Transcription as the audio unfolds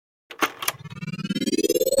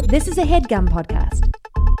This is a HeadGum podcast.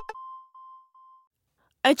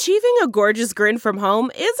 Achieving a gorgeous grin from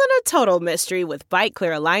home isn't a total mystery with Byte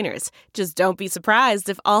Clear aligners. Just don't be surprised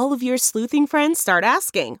if all of your sleuthing friends start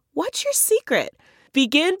asking, "What's your secret?"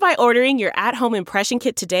 Begin by ordering your at-home impression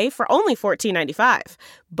kit today for only $14.95.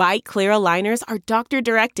 Byte Clear aligners are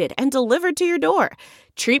doctor-directed and delivered to your door.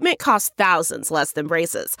 Treatment costs thousands less than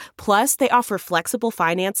braces. Plus, they offer flexible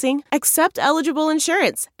financing, accept eligible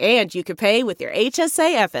insurance, and you can pay with your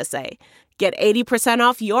HSA FSA. Get 80%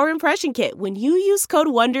 off your impression kit when you use code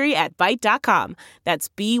WONDERY at Byte.com. That's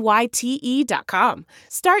BYTE.com.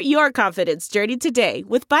 Start your confidence journey today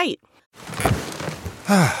with Byte.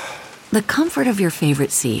 The comfort of your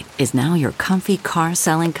favorite seat is now your comfy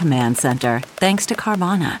car-selling command center, thanks to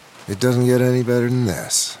Carvana. It doesn't get any better than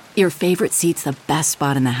this. Your favorite seat's the best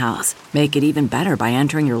spot in the house. Make it even better by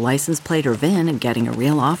entering your license plate or VIN and getting a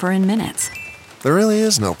real offer in minutes. There really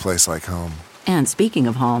is no place like home. And speaking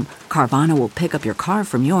of home, Carvana will pick up your car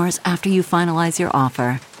from yours after you finalize your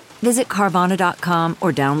offer. Visit Carvana.com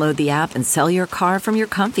or download the app and sell your car from your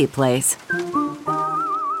comfy place.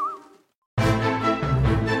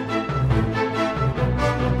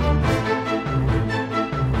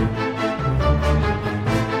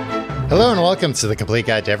 Hello and welcome to The Complete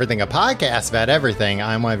Guide to Everything, a podcast about everything.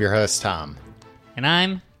 I'm one of your hosts, Tom. And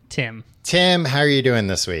I'm Tim. Tim, how are you doing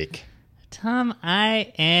this week? Tom,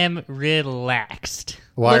 I am relaxed.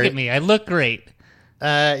 Why Look at me. I look great.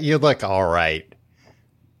 You look all right.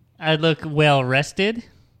 I look well rested.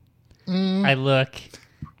 I look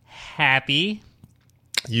happy.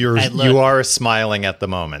 You are smiling at the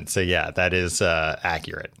moment, so yeah, that is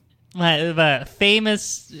accurate. My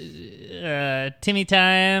famous Timmy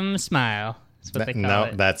Time smile. That's what they call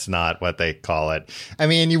it. No, that's not what they call it. I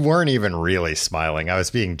mean, you weren't even really smiling. I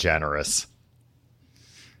was being generous.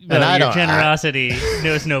 Well, and your generosity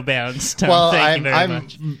knows no bounds, Tom. Well, Thank you very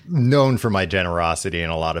much. I'm known for my generosity in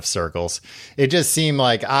a lot of circles. It just seemed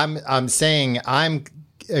like I'm saying I'm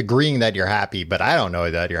agreeing that you're happy, but I don't know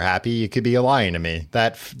that you're happy. You could be lying to me.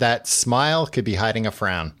 That smile could be hiding a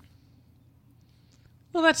frown.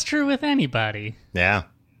 Well, that's true with anybody. Yeah.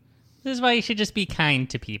 This is why you should just be kind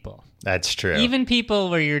to people. That's true. Even people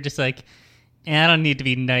where you're just like, I don't need to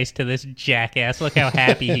be nice to this jackass. Look how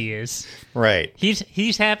happy he is. Right.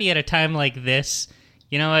 He's happy at a time like this.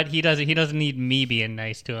 You know what? He doesn't need me being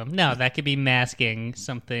nice to him. No, that could be masking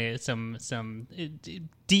something, some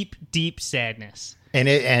deep sadness.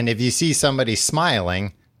 And if you see somebody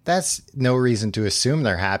smiling, that's no reason to assume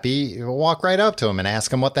they're happy. Walk right up to them and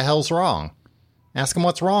ask them what the hell's wrong. Ask them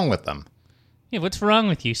what's wrong with them. Yeah, what's wrong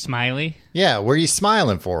with you, Smiley? Yeah, what are you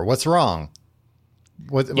smiling for? What's wrong?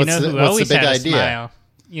 What's the big idea? Smile?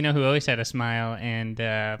 You know who always had a smile and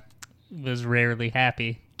was rarely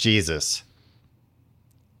happy? Jesus.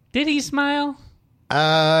 Did he smile?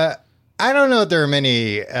 I don't know if there are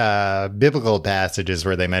many biblical passages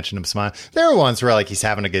where they mention him smiling. There are ones where like he's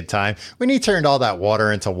having a good time. When he turned all that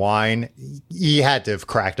water into wine, he had to have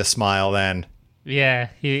cracked a smile then. Yeah.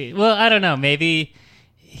 Well, I don't know. Maybe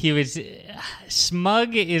he was...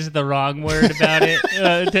 smug is the wrong word about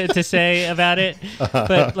it, to say about it.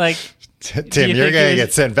 But, like... Tim, you're going to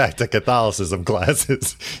get sent back to Catholicism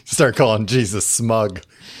classes. Start calling Jesus smug.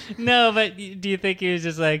 No, but do you think he was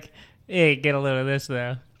just like, hey, get a load of this,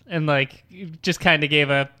 though? And, like, just kind of gave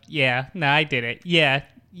up, yeah, no, I did it. Yeah,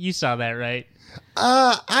 you saw that, right?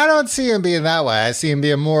 I don't see him being that way. I see him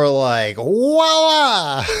being more like,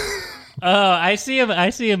 voila! Oh, I see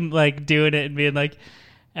him like doing it and being like,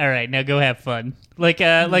 all right, now go have fun. Like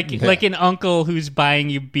an uncle who's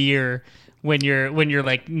buying you beer when you're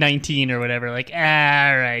like 19 or whatever. Like, all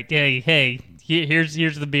right, hey, here's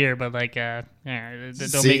the beer, but like, don't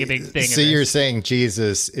make a big thing. So you're saying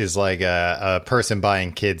Jesus is like a person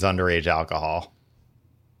buying kids underage alcohol?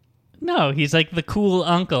 No, he's like the cool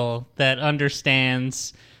uncle that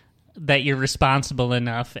understands that you're responsible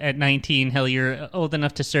enough at 19. Hell, you're old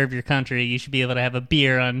enough to serve your country. You should be able to have a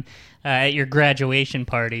beer at your graduation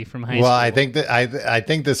party from high school. Well, I think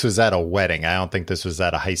this was at a wedding. I don't think this was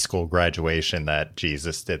at a high school graduation that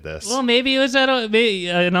Jesus did this. Well, maybe it was maybe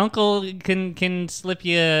an uncle can slip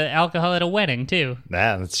you alcohol at a wedding too.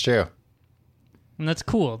 Yeah, that's true. And that's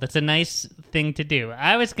cool. That's a nice thing to do.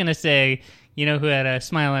 I was gonna say, you know, who had a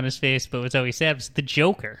smile on his face but was always sad was the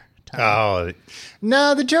Joker. Oh,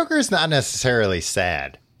 no, the Joker's not necessarily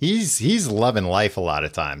sad. He's loving life a lot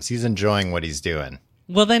of times. He's enjoying what he's doing.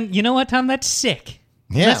 Well, then, you know what, Tom? That's sick.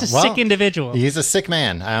 Yeah, that's a sick individual. He's a sick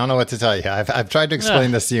man. I don't know what to tell you. I've tried to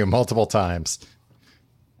explain this to you multiple times.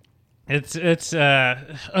 It's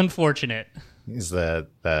unfortunate. He's the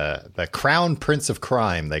crown prince of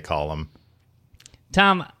crime, they call him.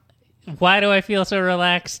 Tom, Why do I feel so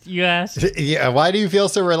relaxed, you ask? Yeah, why do you feel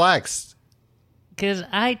so relaxed? Because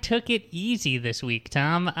I took it easy this week,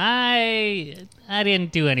 Tom. I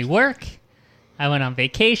didn't do any work. I went on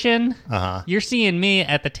vacation. You're seeing me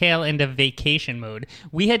at the tail end of vacation mode.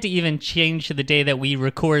 We had to even change the day that we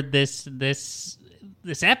record this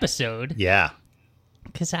episode. Yeah.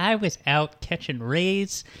 Because I was out catching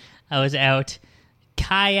rays. I was out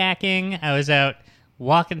kayaking. I was out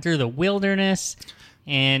walking through the wilderness.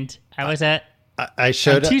 And I was at, I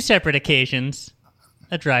showed on two separate occasions,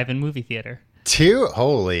 a drive-in movie theater. Two?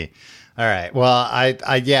 Holy. All right. Well,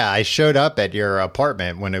 I showed up at your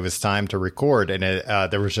apartment when it was time to record, and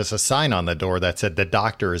there was just a sign on the door that said the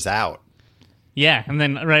doctor is out. Yeah, and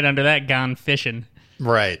then right under that, gone fishing.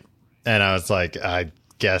 Right. And I was like, I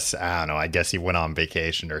don't know. I guess he went on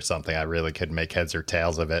vacation or something. I really couldn't make heads or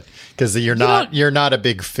tails of it because you're not a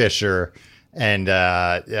big fisher, and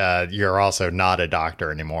you're also not a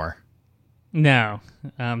doctor anymore. No.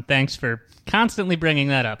 Thanks for constantly bringing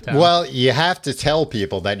that up, Tom. Well, you have to tell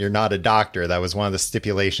people that you're not a doctor. That was one of the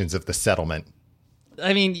stipulations of the settlement.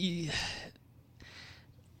 I mean, you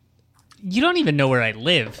don't even know where I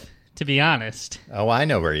live, to be honest. Oh, I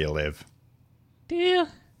know where you live. Do you?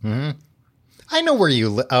 Mm-hmm. I know where you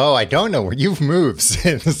live. Oh, I don't know where you've moved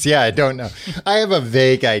since. Yeah, I don't know. I have a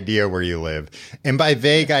vague idea where you live. And by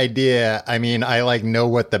vague idea, I mean, I know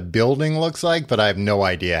what the building looks like, but I have no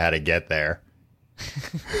idea how to get there.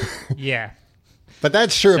 Yeah. But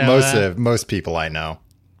that's true of most people I know.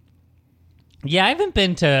 Yeah, I haven't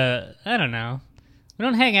been to, I don't know. We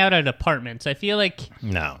don't hang out at apartments. I feel like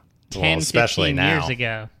no. 10, especially 15 now. years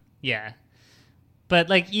ago. Yeah. But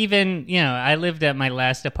even, I lived at my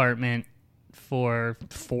last apartment for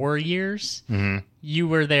 4 years. Mm-hmm. You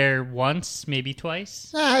were there once, maybe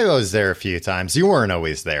twice? I was there a few times. You weren't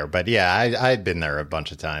always there, but yeah, I'd been there a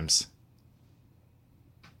bunch of times.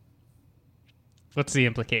 What's the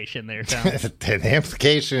implication there, Tom? The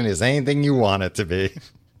implication is anything you want it to be.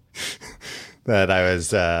 That I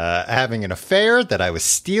was having an affair, that I was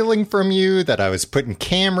stealing from you, that I was putting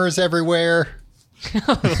cameras everywhere.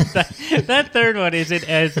 that third one isn't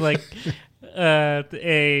as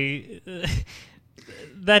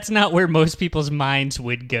that's not where most people's minds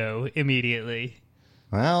would go immediately.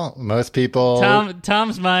 Well, most people...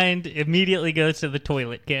 Tom's mind immediately goes to the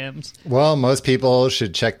toilet cams. Well, most people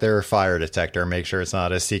should check their fire detector and make sure it's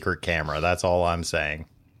not a secret camera. That's all I'm saying.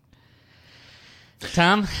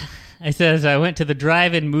 Tom, I went to the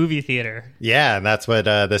drive-in movie theater. Yeah, and that's what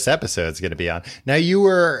this episode's going to be on. Now, you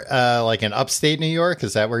were in upstate New York?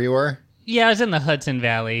 Is that where you were? Yeah, I was in the Hudson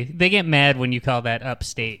Valley. They get mad when you call that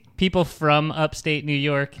upstate. People from upstate New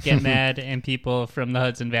York get mad, and people from the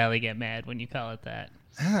Hudson Valley get mad when you call it that.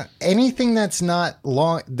 Anything that's not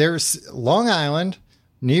long... There's Long Island,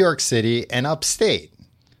 New York City, and upstate.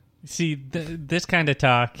 See, this kind of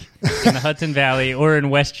talk in the Hudson Valley or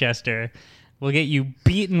in Westchester will get you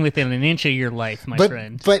beaten within an inch of your life, my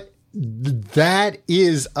friend. But that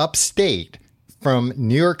is upstate from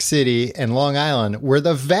New York City and Long Island, where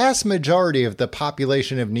the vast majority of the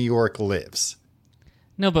population of New York lives.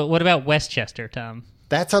 No, but what about Westchester, Tom?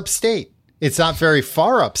 That's upstate. It's not very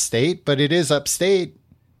far upstate, but it is upstate.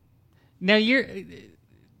 Now, you're...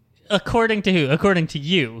 According to who? According to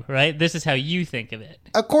you, right? This is how you think of it.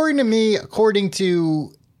 According to me, according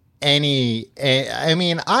to any... I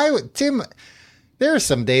mean, Tim... There are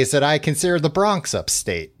some days that I consider the Bronx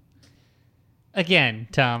upstate. Again,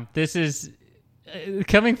 Tom, this is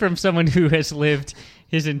coming from someone who has lived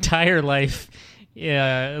his entire life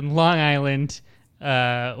in Long Island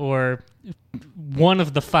or one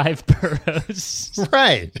of the 5 boroughs.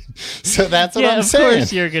 Right. So that's what I'm saying. Yeah, of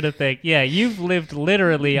course you're going to think, you've lived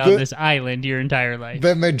literally on this island your entire life.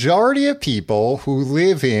 The majority of people who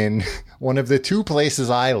live in one of the 2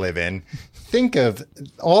 places I live in think of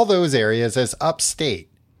all those areas as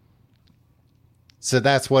upstate. So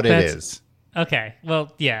that's what it is. Okay.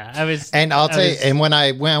 Well, yeah, I was... And I'll tell you, and when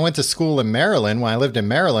I went to school in Maryland, when I lived in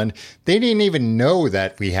Maryland, they didn't even know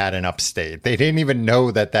that we had an upstate. They didn't even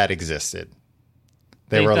know that existed.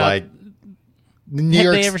 They were like... Have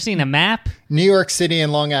they ever seen a map? New York City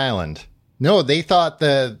and Long Island. No, they thought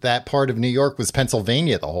that part of New York was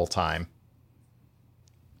Pennsylvania the whole time.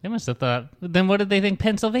 They must have thought... Then what did they think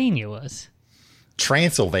Pennsylvania was?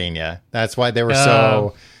 Transylvania. That's why they were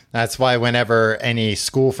so... That's why whenever any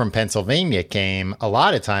school from Pennsylvania came, a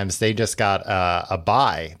lot of times they just got a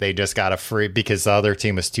bye. They just got a free because the other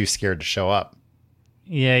team was too scared to show up.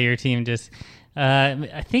 Yeah, your team just...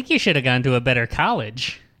 I think you should have gone to a better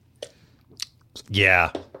college.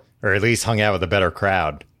 Yeah, or at least hung out with a better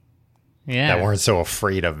crowd. Yeah. That weren't so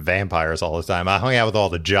afraid of vampires all the time. I hung out with all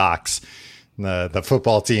the jocks. the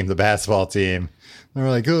football team, the basketball team. They're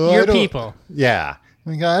like, oh, Your people. Yeah.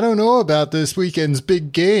 Like, I don't know about this weekend's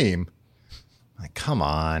big game. Like, come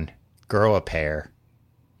on, grow a pair.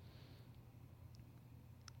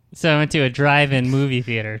 So I went to a drive-in movie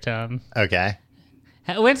theater, Tom. Okay.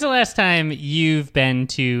 When's the last time you've been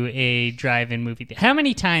to a drive-in movie theater? How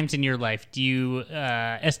many times in your life do you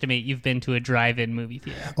estimate you've been to a drive-in movie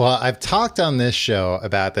theater? Well, I've talked on this show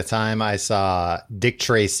about the time I saw Dick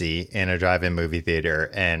Tracy in a drive-in movie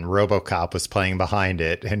theater and RoboCop was playing behind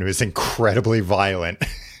it and it was incredibly violent.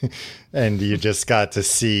 And you just got to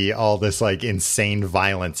see all this like insane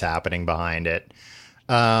violence happening behind it.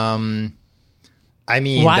 I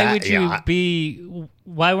mean,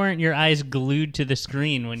 why weren't your eyes glued to the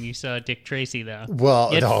screen when you saw Dick Tracy, though? Well,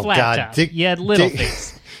 you had oh flat God, top. You had little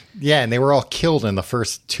face. Yeah, and they were all killed in the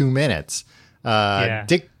first 2 minutes.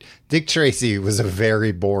 Dick Tracy was a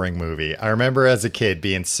very boring movie. I remember as a kid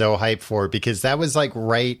being so hyped for it because that was like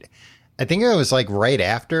right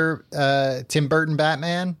after Tim Burton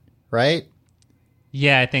Batman, right?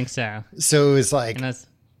 Yeah, I think so. So it was like,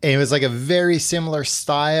 it was like a very similar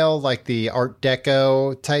style, like the Art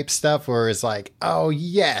Deco type stuff, where it's like, oh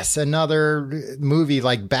yes, another movie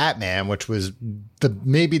like Batman, which was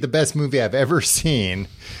maybe the best movie I've ever seen.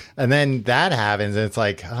 And then that happens, and it's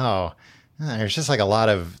like, oh, there's just like a lot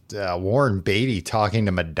of Warren Beatty talking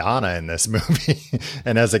to Madonna in this movie.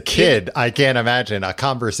 And as a kid, I can't imagine a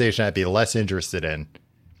conversation I'd be less interested in.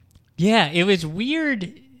 Yeah, it was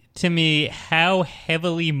weird to me how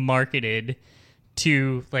heavily marketed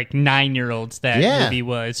to like 9-year-olds that movie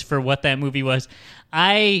was for what that movie was.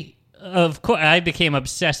 Of course, I became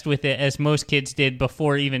obsessed with it as most kids did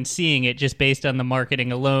before even seeing it, just based on the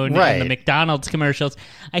marketing alone and the McDonald's commercials.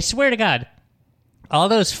 I swear to God, all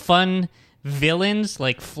those fun villains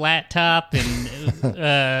like Flat Top and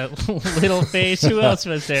Little Face. Who else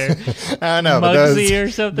was there? I don't know. Muggsy or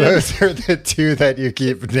something. Those are the two that you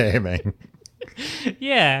keep naming.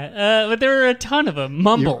 Yeah, but there were a ton of them.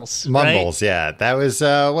 Mumbles, right? Yeah. That was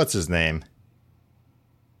what's his name?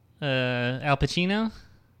 Al Pacino.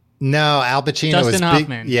 No, Al Pacino Dustin was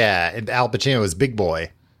Hoffman. Big, yeah, Al Pacino was Big Boy.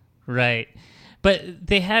 Right. But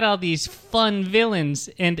they had all these fun villains,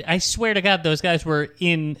 and I swear to God, those guys were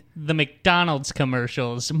in the McDonald's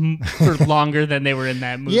commercials for longer than they were in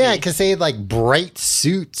that movie. Yeah, because they had like bright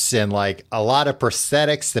suits and like a lot of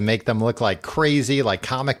prosthetics to make them look like crazy, like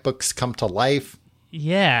comic books come to life.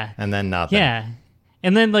 Yeah. And then nothing. Yeah.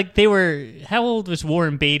 And then, like, they were... How old was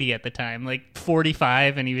Warren Beatty at the time? Like,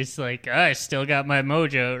 45, and he was like, I still got my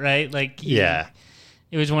mojo, right? Like, yeah.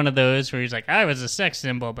 It was one of those where he's like, I was a sex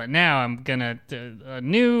symbol, but now I'm gonna... A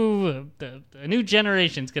new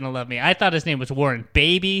generation's gonna love me. I thought his name was Warren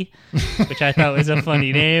Baby, which I thought was a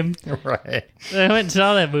funny name. Right. I went and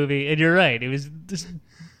saw that movie, and you're right. It was the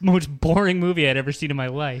most boring movie I'd ever seen in my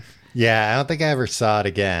life. Yeah, I don't think I ever saw it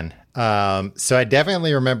again. So I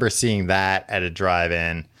definitely remember seeing that at a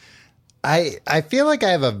drive-in. I feel like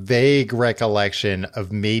I have a vague recollection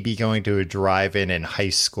of maybe going to a drive-in in high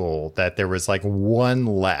school that there was like one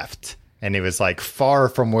left and it was like far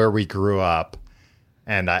from where we grew up.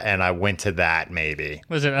 And I went to that maybe.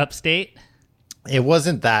 Was it upstate? It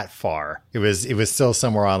wasn't that far. It was still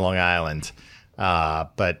somewhere on Long Island.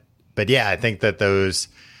 But yeah, I think that those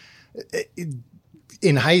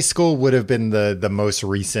in high school would have been the most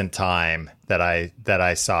recent time that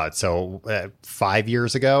I saw it. So 5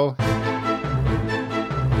 years ago.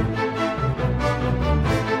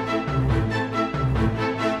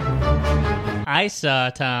 I saw,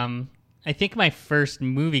 Tom, I think my first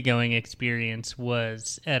movie-going experience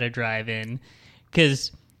was at a drive-in,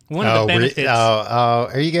 because one of the benefits...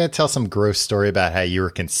 are you going to tell some gross story about how you were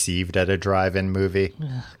conceived at a drive-in movie?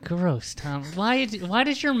 Gross, Tom. Why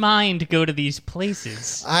does your mind go to these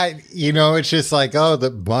places? It's just like,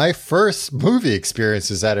 my first movie experience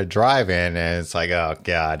was at a drive-in, and it's like, oh,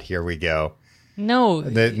 God, here we go. No.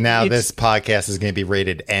 This podcast is going to be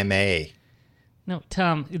rated MA. No,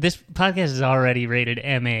 Tom, this podcast is already rated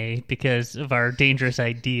MA because of our dangerous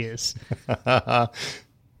ideas,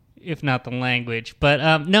 if not the language.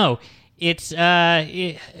 But no, it's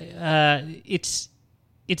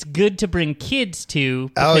good to bring kids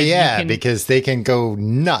to. Oh yeah, because they can go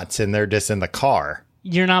nuts and they're just in the car.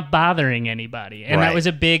 You're not bothering anybody, and that was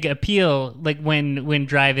a big appeal. Like when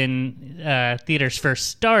drive-in theaters first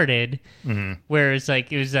started, where it's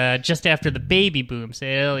like it was just after the baby boom.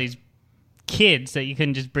 So all these kids that you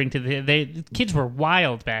couldn't just bring to the kids were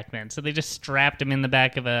wild back then, so they just strapped them in the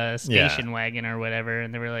back of a station wagon or whatever,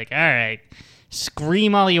 and they were like, all right,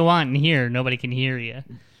 scream all you want in here, nobody can hear you.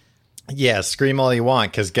 Yeah, scream all you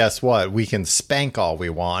want, because guess what, we can spank all we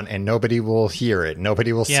want and nobody will hear it,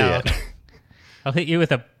 nobody will see it. I'll hit you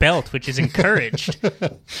with a belt, which is encouraged.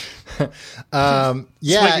 Yeah,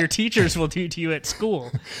 It's what your teachers will do to you at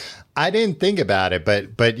school. I didn't think about it,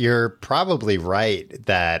 but you're probably right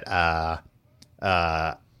that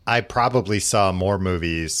I probably saw more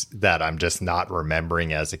movies that I'm just not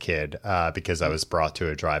remembering as a kid because I was brought to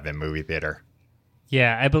a drive-in movie theater.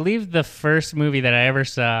 Yeah, I believe the first movie that I ever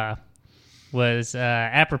saw was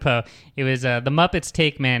apropos. It was The Muppets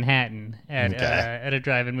Take Manhattan at a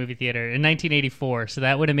drive-in movie theater in 1984. So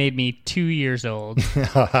that would have made me 2 years old.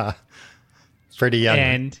 Pretty young.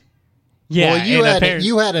 And yeah, well,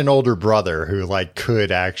 you had an older brother who like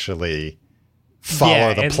could actually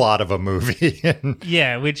follow the plot of a movie.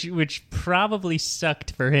 Yeah, which probably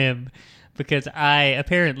sucked for him because I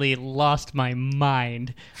apparently lost my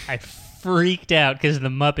mind. I freaked out because the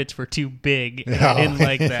Muppets were too big. And I didn't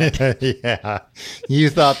like that. Yeah.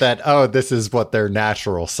 You thought that, this is what their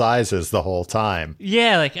natural size is the whole time.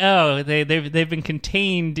 Yeah, like, they've been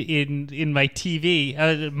contained in my TV.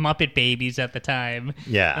 Muppet Babies at the time.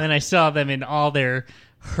 Yeah. And then I saw them in all their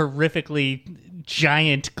horrifically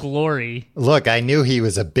giant glory. Look, I knew he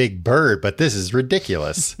was a big bird, but this is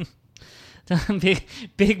ridiculous.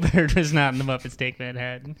 Big Bird was not in the Muppets Take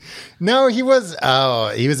Manhattan. No, he was. Oh,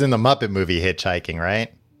 he was in the Muppet movie Hitchhiking,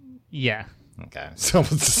 right? Yeah. Okay. So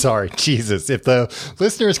sorry, Jesus. If the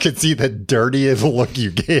listeners could see the dirty look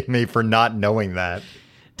you gave me for not knowing that.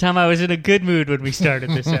 Tom, I was in a good mood when we started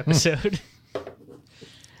this episode.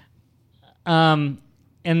 And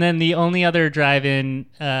then the only other drive-in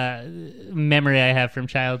memory I have from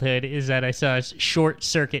childhood is that I saw Short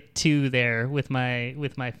Circuit 2 there with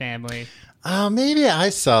my family. Oh, maybe I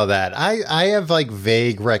saw that. I have like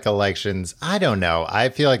vague recollections. I don't know. I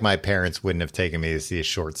feel like my parents wouldn't have taken me to see a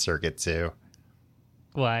Short Circuit 2.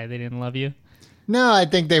 Why? They didn't love you? No, I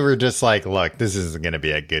think they were just like, look, this isn't going to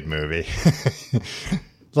be a good movie.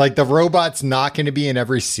 Like, the robot's not going to be in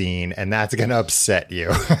every scene, and that's going to upset you.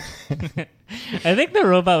 I think the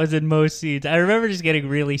robot was in most scenes. I remember just getting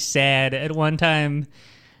really sad. At one time,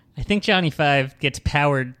 I think Johnny Five gets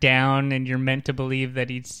powered down, and you're meant to believe that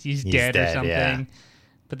he's dead or something. Yeah.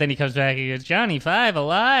 But then he comes back and he goes, Johnny Five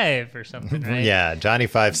alive, or something, right? Yeah, Johnny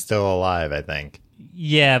Five's still alive, I think.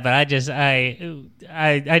 Yeah, but I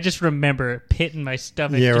just remember it pit in my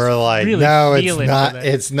stomach. You were like, really no, it's not.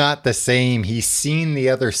 It's not the same. He's seen the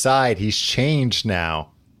other side. He's changed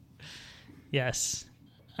now. Yes.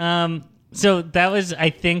 So that was,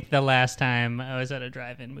 I think, the last time I was at a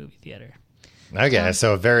drive-in movie theater. Okay,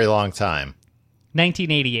 so a very long time.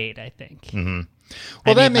 1988, I think. Mm-hmm.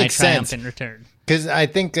 Well, that makes sense. Return. Because I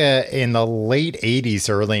think in the late 80s,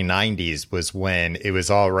 early 90s was when it was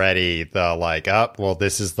already the like,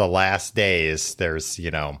 this is the last days. There's,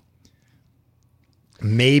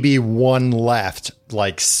 maybe one left,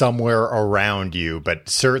 like somewhere around you, but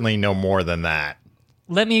certainly no more than that.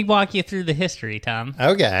 Let me walk you through the history, Tom.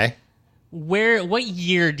 Okay. What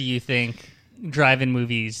year do you think drive-in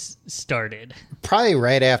movies started? Probably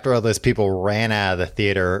right after all those people ran out of the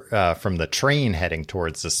theater from the train heading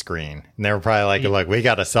towards the screen. And they were probably like, look, we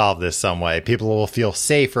got to solve this some way. People will feel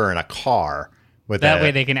safer in a car. That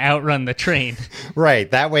way they can outrun the train. Right.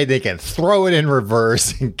 That way they can throw it in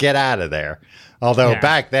reverse and get out of there. Although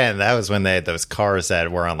back then, that was when they had those cars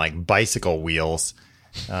that were on like bicycle wheels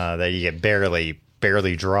that you could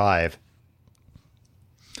barely drive.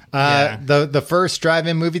 The first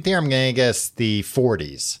drive-in movie theater, I'm going to guess the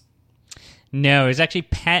 40s. No, it was actually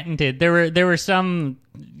patented. There were some,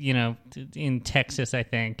 in Texas, I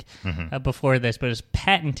think, before this, but it was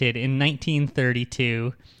patented in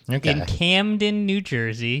 1932 in Camden, New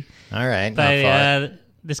Jersey. All right, by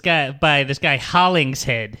this guy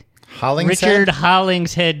Hollingshead. Hollingshead? Richard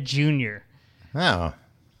Hollingshead Jr. Oh.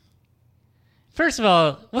 First of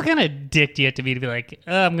all, what kind of dick do you have to be like,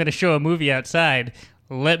 I'm going to show a movie outside.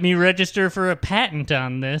 Let me register for a patent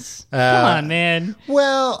on this. Come on, man.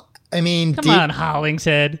 Well, I mean... Come on,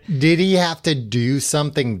 Hollingshead. Did he have to do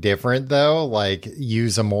something different, though? Like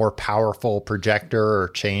use a more powerful projector or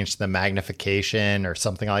change the magnification or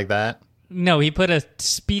something like that? No, he put a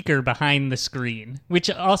speaker behind the screen, which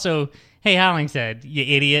also... Hey, Hollingshead, you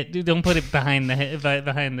idiot. Don't put it behind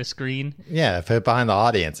the screen. Yeah, put it behind the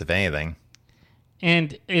audience, if anything.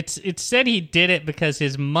 And it's said he did it because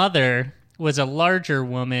his mother was a larger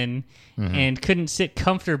woman and couldn't sit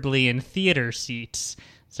comfortably in theater seats.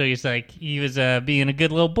 So he was being a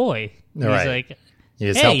good little boy. He was like, he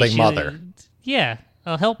was helping mother. Yeah,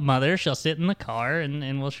 I'll help mother. She'll sit in the car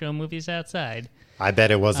and we'll show movies outside. I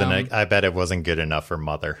bet it wasn't. I bet it wasn't good enough for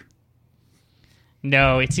mother.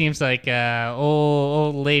 No, it seems like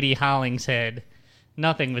old lady Hollingshead.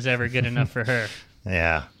 Nothing was ever good enough for her.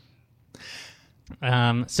 Yeah.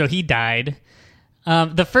 So he died.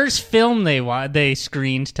 The first film they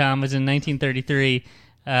screened, Tom, was in 1933,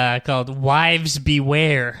 called Wives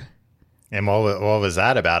Beware. And what was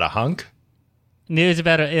that about? A hunk? It was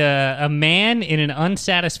about a man in an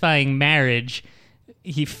unsatisfying marriage.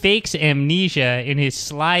 He fakes amnesia in his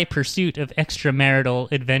sly pursuit of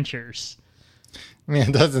extramarital adventures. I mean,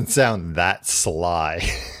 it doesn't sound that sly.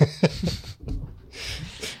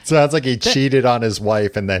 Sounds like he cheated on his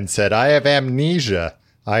wife and then said, I have amnesia.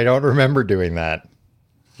 I don't remember doing that.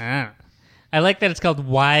 Ah. I like that it's called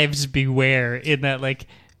Wives Beware, in that, like,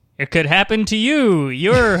 it could happen to you.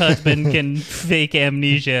 Your husband can fake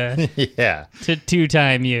amnesia Yeah. to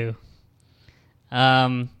two-time you.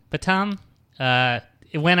 But Tom,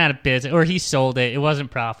 it went out of business, or he sold it. It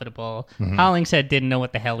wasn't profitable. Hollingshead didn't know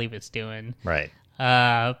what the hell he was doing. Right.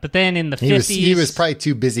 But then in the 50s... He was probably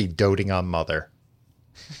too busy doting on Mother.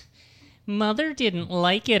 Mother didn't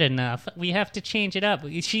like it enough. We have to change it up.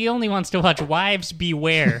 She only wants to watch Wives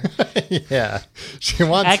Beware. Yeah. She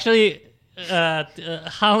wants... Actually,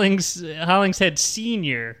 Hollingshead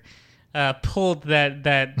Sr. Pulled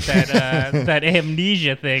that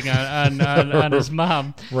amnesia thing on his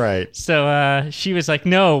mom. Right. So she was like,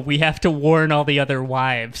 no, we have to warn all the other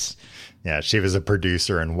wives. Yeah, she was a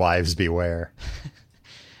producer in Wives Beware.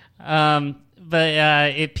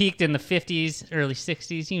 But it peaked in the 50s, early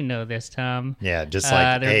 60s. You know this, Tom. Yeah, just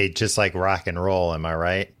like just like rock and roll, am I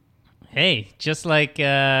right? Hey, just like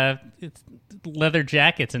leather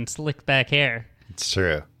jackets and slick back hair. It's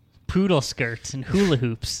true. Poodle skirts and hula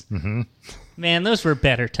hoops. Mm-hmm. Man, those were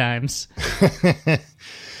better times.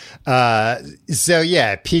 So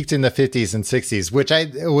yeah, it peaked in the 50s and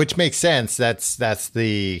 60s, which makes sense. That's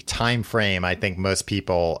the time frame I think most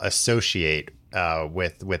people associate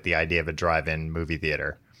with the idea of a drive-in movie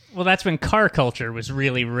theater. Well, that's when car culture was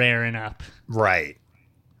really raring up. Right.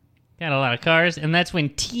 Got a lot of cars, and that's when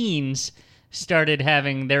teens started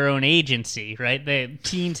having their own agency, right?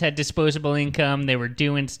 Teens had disposable income, they were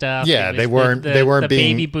doing stuff. Yeah, they weren't being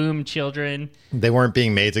baby boom children. They weren't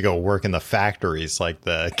being made to go work in the factories like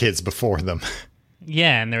the kids before them.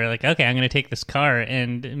 Yeah, and they were like, okay, I'm going to take this car,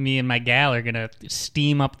 and me and my gal are going to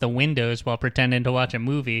steam up the windows while pretending to watch a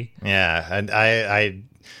movie. Yeah, and I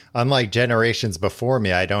unlike generations before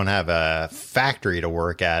me, I don't have a factory to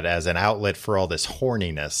work at as an outlet for all this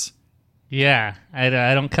horniness. Yeah, I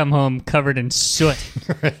don't come home covered in soot.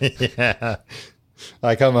 Yeah.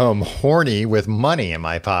 I come home horny with money in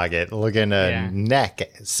my pocket, looking to neck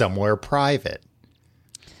somewhere private.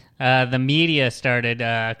 The media started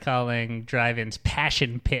calling drive-ins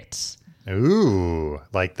passion pits. Ooh,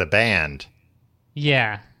 like the band.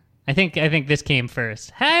 Yeah, I think this came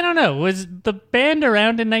first. I don't know. Was the band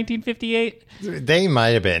around in 1958? They might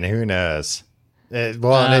have been. Who knows? And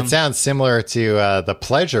it sounds similar to the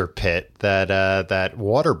pleasure pit that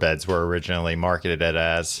waterbeds were originally marketed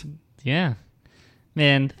as. Yeah.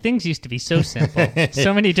 Man, things used to be so simple.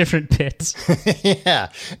 So many different pits. Yeah.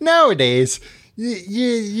 Nowadays,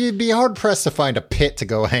 you'd be hard-pressed to find a pit to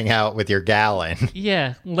go hang out with your gal in.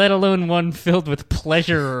 Yeah, let alone one filled with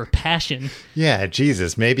pleasure or passion. Yeah,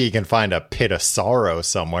 Jesus, maybe you can find a pit of sorrow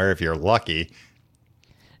somewhere if you're lucky.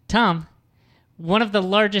 Tom, one of the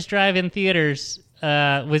largest drive-in theaters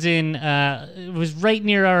was right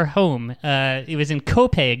near our home. It was in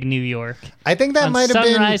Copiague, New York. I think that might have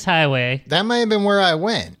been Sunrise Highway. That might have been where I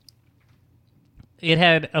went. It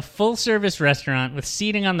had a full-service restaurant with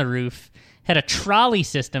seating on the roof. Had a trolley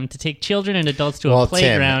system to take children and adults to a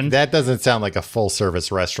playground. Tim, that doesn't sound like a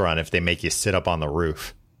full-service restaurant if they make you sit up on the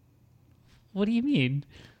roof. What do you mean?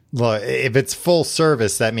 Well, if it's full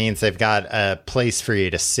service, that means they've got a place for you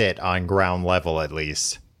to sit on ground level at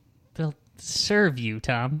least. They'll serve you,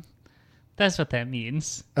 Tom. That's what that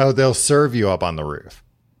means. Oh, they'll serve you up on the roof.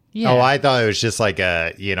 Yeah. Oh, I thought it was just like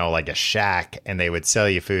a shack, and they would sell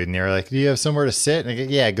you food, and they were like, "Do you have somewhere to sit?" And I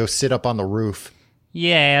go, "Yeah, go sit up on the roof."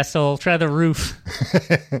 Yeah, asshole. Try the roof.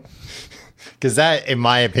 Because that, in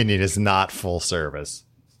my opinion, is not full service.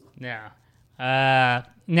 Yeah.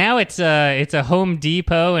 Now it's a Home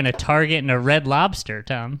Depot and a Target and a Red Lobster,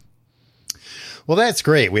 Tom. Well, that's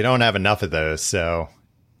great. We don't have enough of those, so.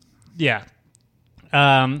 Yeah.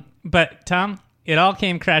 But, Tom, it all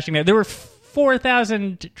came crashing down. There were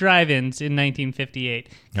 4,000 drive-ins in 1958.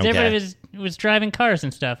 Okay. Everybody was driving cars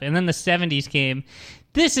and stuff. And then the 70s came.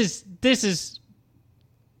 This is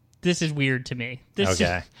weird to me.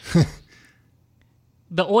 Okay.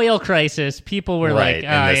 The oil crisis, people were Right, like, in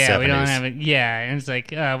oh, the yeah, 70s. we don't have it. Yeah, and it's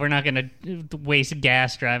like, we're not going to waste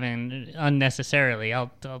gas driving unnecessarily.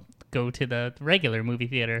 I'll go to the regular movie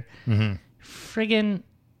theater. Mm-hmm. Friggin'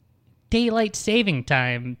 daylight saving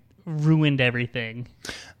time ruined everything.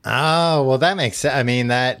 Oh, well, that makes sense. I mean,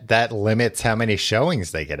 that limits how many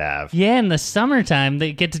showings they could have. Yeah, in the summertime,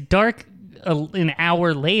 it gets dark an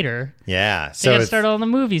hour later. Yeah. They So got to start all the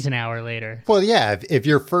movies an hour later. well, yeah, if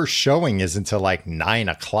your first showing is until like 9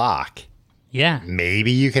 o'clock, Yeah.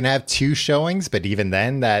 maybe you can have 2 showings, but even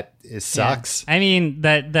then it sucks. Yeah. I mean,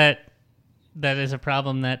 that is a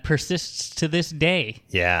problem that persists to this day.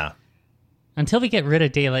 Yeah. Until we get rid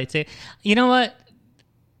of daylight saving. You know what?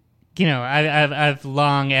 You know, I've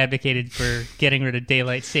long advocated for getting rid of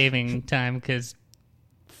daylight saving time because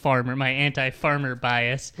my anti-farmer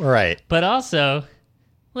bias. Right. But also,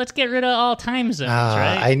 let's get rid of all time zones,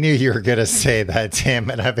 right? I knew you were going to say that, Tim,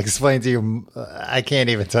 and I've explained to you, I can't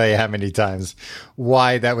even tell you how many times,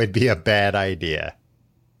 why that would be a bad idea.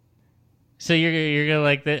 So you're gonna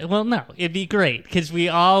like that? Well, no, it'd be great because we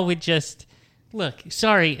all would just look.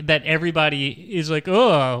 Sorry that everybody is like,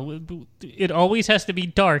 oh, it always has to be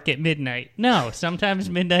dark at midnight. No, sometimes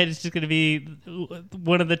midnight is just gonna be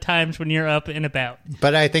one of the times when you're up and about.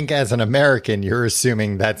 But I think as an American, you're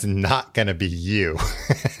assuming that's not going to be you.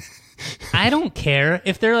 I don't care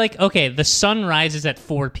if they're like, okay, the sun rises at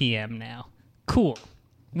 4 p.m. now. Cool.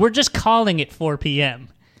 We're just calling it 4 p.m.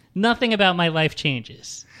 Nothing about my life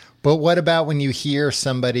changes. But what about when you hear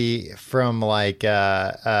somebody from like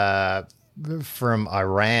from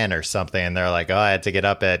Iran or something, and they're like, "Oh, I had to get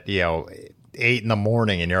up at 8 in the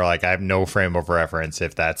morning," and you're like, "I have no frame of reference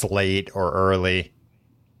if that's late or early."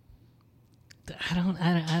 I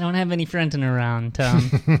don't have any friends around,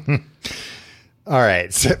 Tom. All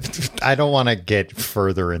right, so I don't want to get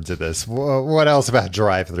further into this. What else about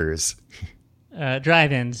drive-thrus?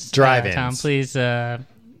 Drive-ins. Drive-ins. Tom, please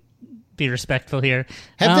be respectful here.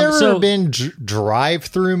 Have there ever been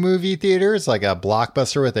drive-through movie theaters, like a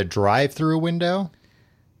Blockbuster with a drive-through window?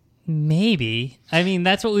 Maybe. I mean,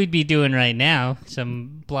 that's what we'd be doing right now.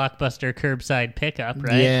 Some Blockbuster curbside pickup,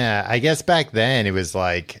 right? Yeah, I guess back then it was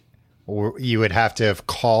like you would have to have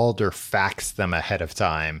called or faxed them ahead of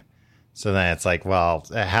time. So then it's like, well,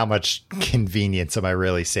 how much convenience am I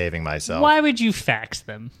really saving myself? Why would you fax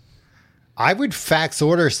them? I would fax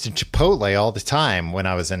orders to Chipotle all the time when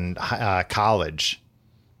I was in college.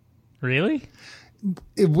 Really?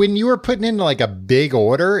 When you were putting in like a big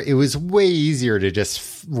order, it was way easier to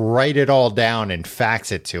just write it all down and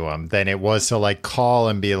fax it to them than it was to like call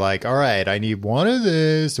and be like, all right, I need one of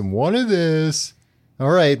this and one of this. All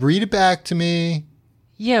right, read it back to me.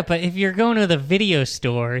 Yeah, but if you're going to the video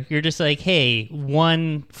store, you're just like, hey,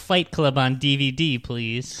 one Fight Club on DVD,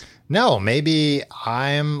 please. No, maybe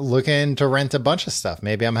I'm looking to rent a bunch of stuff.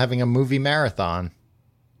 Maybe I'm having a movie marathon.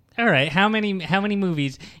 All right, how many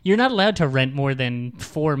movies? You're not allowed to rent more than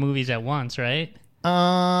 4 movies at once, right?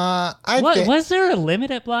 Was there a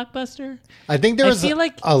limit at Blockbuster? I think there was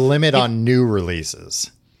a limit on new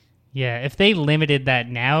releases. Yeah, if they limited that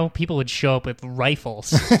now, people would show up with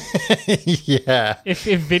rifles. Yeah. If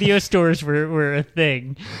video stores were a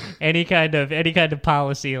thing, any kind of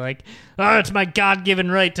policy like, oh, it's my God-given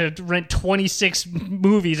right to rent 26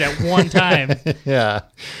 movies at one time. Yeah.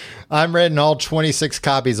 I'm renting all 26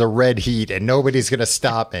 copies of Red Heat, and nobody's going to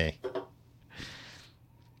stop me.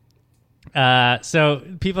 So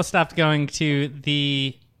people stopped going to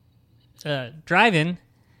the drive-in.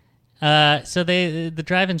 So the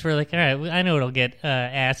drive-ins were like, all right, I know it'll get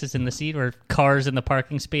asses in the seat or cars in the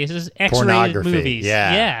parking spaces. X-rated Pornography. movies.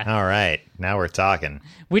 Yeah. All right. Now we're talking.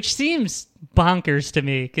 Which seems bonkers to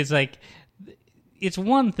me because, like, it's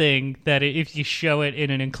one thing that if you show it in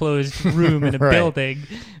an enclosed room in a Right. building,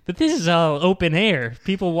 but this is all open air.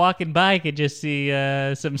 People walking by could just see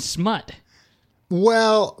some smut.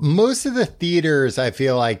 Well, most of the theaters, I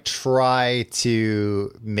feel like, try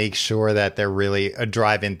to make sure that they're really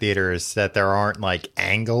drive-in theaters, that there aren't like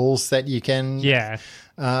angles that you can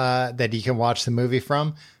watch the movie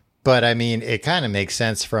from. But I mean, it kind of makes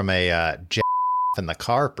sense from a in the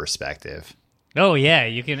car perspective. Oh yeah,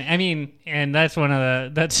 you can. I mean, and that's one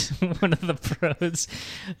of the pros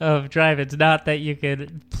of drive-ins. Not that you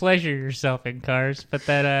could pleasure yourself in cars, but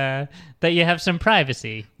that you have some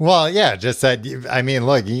privacy. Well, yeah, just that. I mean,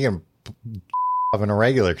 look, you can in a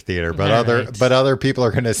regular theater, but Right. other people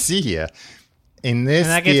are going to see you in this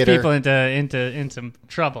And that gets theater. people into some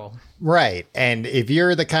trouble. Right, and if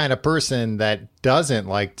you're the kind of person that doesn't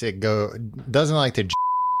like to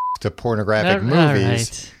pornographic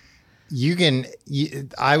movies.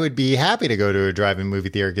 I would be happy to go to a drive-in movie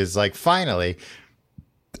theater because, like, finally,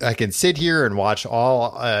 I can sit here and watch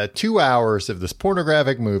all 2 hours of this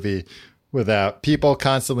pornographic movie without people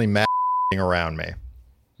constantly around me.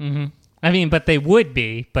 Mm-hmm. I mean, but they would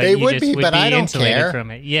be, but They you would just be, would but be I don't insulated care.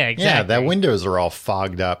 from it. Yeah, exactly. Yeah, the windows are all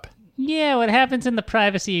fogged up. Yeah, what happens in the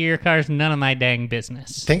privacy of your car is none of my dang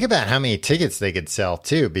business. Think about how many tickets they could sell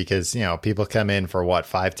too, because people come in for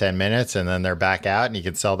 5-10 minutes and then they're back out, and you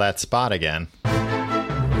can sell that spot again.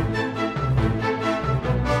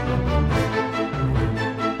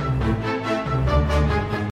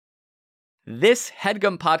 This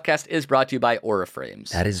HeadGum podcast is brought to you by Aura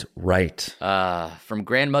Frames. That is right. From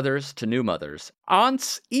grandmothers to new mothers,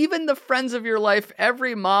 aunts, even the friends of your life,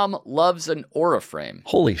 every mom loves an Aura frame.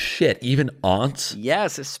 Holy shit, even aunts?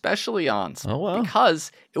 Yes, especially aunts. Oh, wow.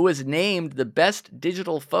 Because it was named the best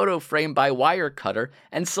digital photo frame by Wirecutter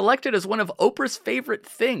and selected as one of Oprah's favorite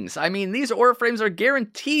things. I mean, these Aura frames are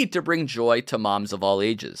guaranteed to bring joy to moms of all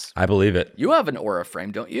ages. I believe it. You have an Aura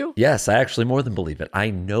frame, don't you? Yes, I actually more than believe it.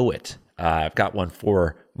 I know it. I've got one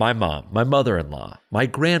for my mom, my mother-in-law, my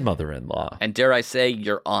grandmother-in-law. And dare I say,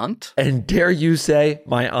 your aunt? And dare you say,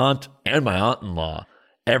 my aunt and my aunt-in-law.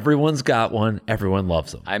 Everyone's got one. Everyone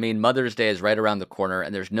loves them. I mean, Mother's Day is right around the corner,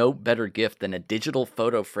 and there's no better gift than a digital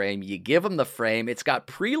photo frame. You give them the frame. It's got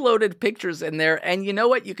preloaded pictures in there, and you know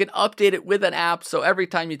what? You can update it with an app, so every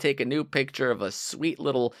time you take a new picture of a sweet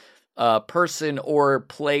little person or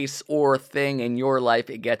place or thing in your life,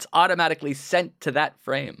 it gets automatically sent to that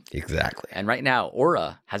frame. Exactly. And right now,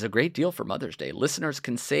 Aura has a great deal for Mother's Day. Listeners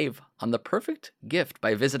can save on the perfect gift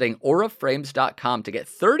by visiting auraframes.com to get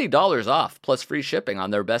 $30 off plus free shipping on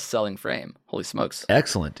their best-selling frame. Holy smokes.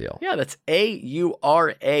 Excellent deal. Yeah, that's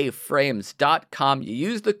auraframes.com. You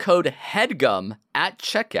use the code HEADGUM at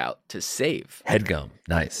checkout to save. HeadGum.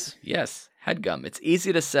 Nice. Yes. HeadGum. It's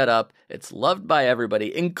easy to set up. It's loved by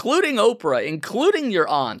everybody, including Oprah, including your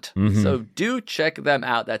aunt. Mm-hmm. So do check them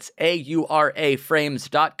out. That's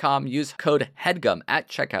auraframes.com. Use code HEADGUM at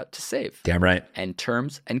checkout to save. Damn right. And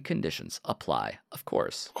terms and conditions apply, of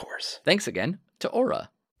course. Of course. Thanks again to Aura.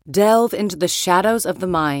 Delve into the shadows of the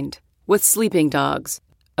mind with Sleeping Dogs,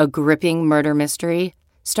 a gripping murder mystery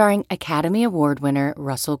starring Academy Award winner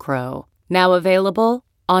Russell Crowe. Now available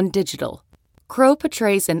on digital. Crowe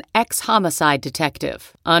portrays an ex-homicide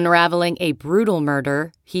detective unraveling a brutal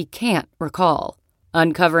murder he can't recall.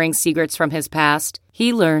 Uncovering secrets from his past,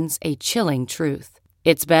 he learns a chilling truth.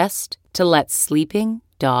 It's best to let sleeping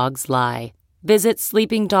dogs lie. Visit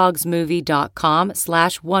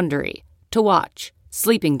sleepingdogsmovie.com/Wondery to watch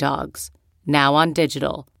Sleeping Dogs, now on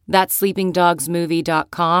digital. That's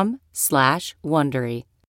sleepingdogsmovie.com/Wondery.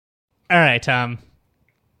 All right, Tom.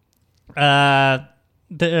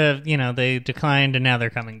 They declined and now they're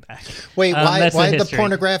coming back. Wait, why did the history.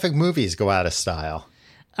 pornographic movies go out of style?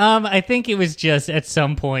 I think it was just at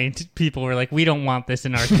some point people were like, we don't want this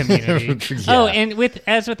in our community. Yeah. Oh, and with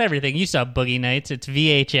everything, you saw Boogie Nights. It's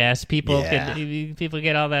VHS. People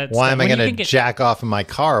get all that. Why stuff. am I going to jack off in my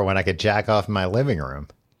car when I could jack off in my living room?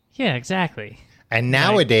 Yeah, exactly. And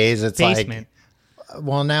nowadays it's Basement. like,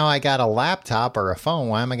 well, now I got a laptop or a phone.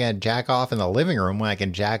 Why am I going to jack off in the living room when I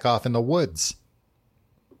can jack off in the woods?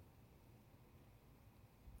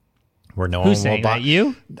 Where no Who's one saying will buy. that?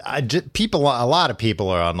 You? A lot of people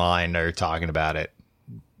are online are talking about it.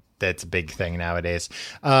 That's a big thing nowadays.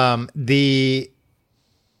 Do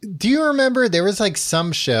you remember there was like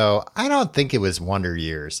some show? I don't think it was Wonder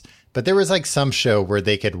Years, but there was like some show where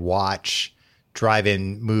they could watch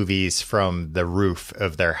drive-in movies from the roof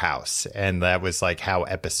of their house, and that was like how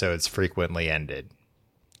episodes frequently ended.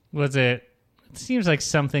 Was it? It seems like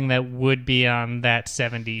something that would be on that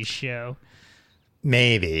 70s show.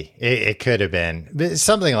 Maybe it could have been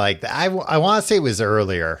something like that. I want to say it was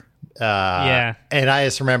earlier. Yeah. And I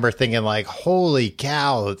just remember thinking like, holy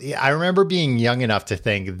cow. I remember being young enough to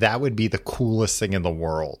think that would be the coolest thing in the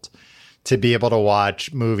world, to be able to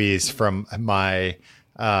watch movies from my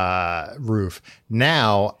roof.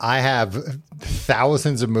 Now I have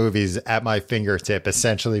thousands of movies at my fingertip,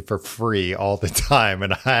 essentially for free all the time.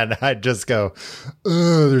 And I just go,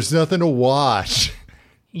 oh, there's nothing to watch.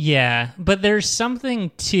 Yeah, but there's something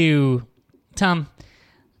to Tom.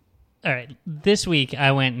 All right, this week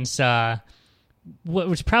I went and saw what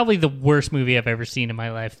was probably the worst movie I've ever seen in my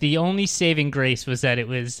life. The only saving grace was that it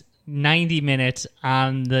was 90 minutes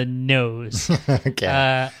on the nose.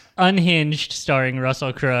 Okay. Unhinged, starring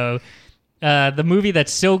Russell Crowe. The movie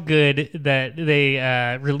that's so good that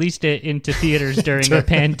they released it into theaters during the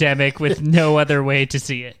pandemic with no other way to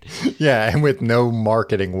see it. Yeah, and with no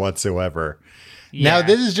marketing whatsoever. Yeah. Now,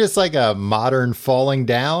 this is just like a modern Falling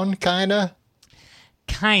Down, kind of?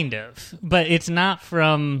 Kind of, but it's not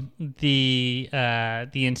from the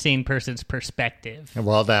insane person's perspective.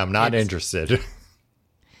 Well, then I'm not interested.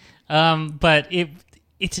 But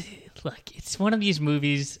it's one of these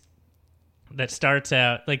movies that starts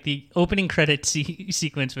out like the opening credit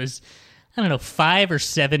sequence was I don't know, 5 to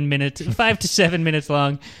 7 minutes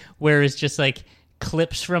long, where it's just like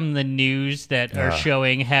clips from the news that are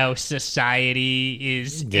showing how society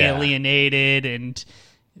is alienated and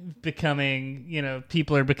becoming,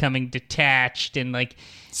 people are becoming detached and like.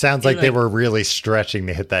 Sounds like they were really stretching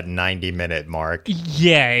to hit that 90-minute mark.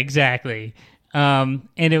 Yeah, exactly. And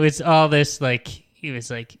it was all this like, it was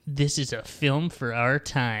like, this is a film for our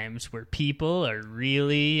times where people are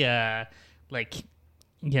really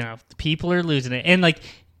people are losing it. And like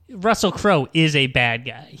Russell Crowe is a bad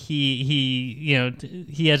guy. He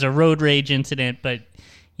has a road rage incident, but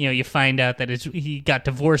you find out that he got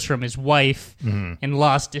divorced from his wife and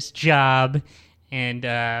lost his job, and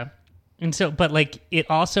so, but like it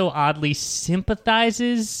also oddly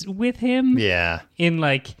sympathizes with him. Yeah. In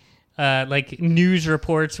like news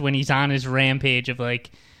reports when he's on his rampage of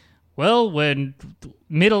like, well, when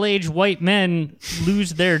middle-aged white men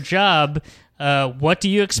lose their job, what do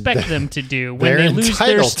you expect them to do when they lose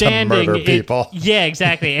their standing? To murder people. Yeah,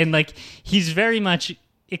 exactly. And like he's very much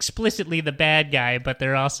explicitly the bad guy, but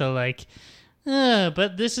they're also like,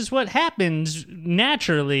 but this is what happens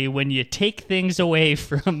naturally when you take things away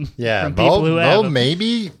from people who have them.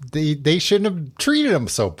 Maybe they shouldn't have treated him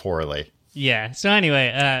so poorly. Yeah. So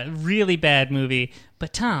anyway, really bad movie.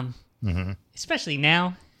 But Tom, especially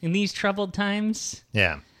now in these troubled times,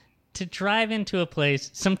 to drive into a place,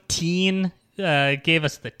 some teen gave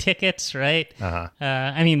us the tickets, right?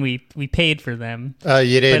 I mean, we paid for them.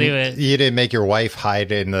 You didn't make your wife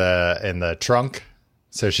hide in the trunk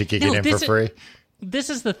so she could get in for free? This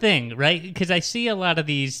is the thing, right? Because I see a lot of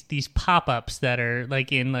these pop-ups that are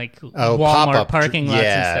like in like Walmart parking lots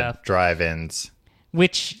and stuff. Drive-ins.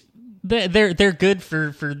 Which they're good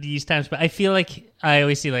for these times, but I feel like I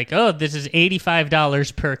always see like, oh, this is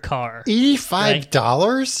 $85 per car. $85?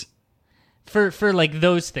 Right? For like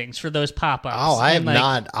those things, for those pop-ups. Oh,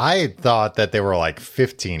 I thought that they were like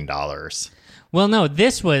 $15. Well, no,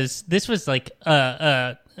 this was like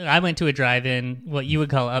I went to a drive-in, what you would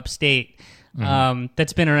call upstate,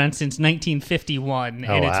 that's been around since 1951,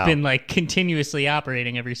 and it's been like continuously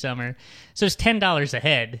operating every summer. So it's $10 a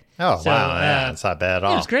head. Oh, so, wow, that's not bad at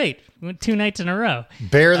all. It was great. We went 2 nights in a row.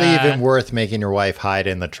 Barely even worth making your wife hide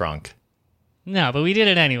in the trunk. No, but we did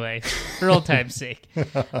it anyway, for old time's sake.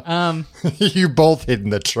 You both hid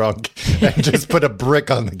in the trunk and just put a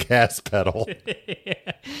brick on the gas pedal.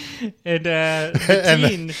 And the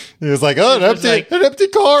teen... He was like, oh, an empty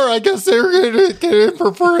car. I guess they were going to get in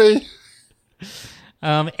for free.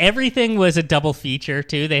 Everything was a double feature,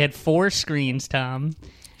 too. They had 4 screens, Tom.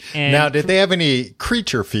 And now, did they have any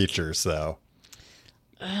creature features, though?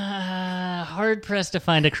 Hard pressed to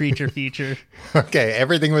find a creature feature. Okay,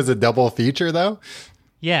 everything was a double feature, though?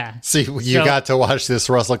 Yeah. See, you got to watch this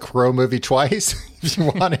Russell Crowe movie twice if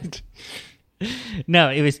you wanted. No,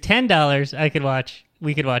 it was $10.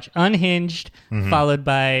 We could watch Unhinged, followed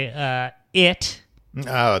by It.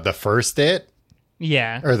 Oh, the first It?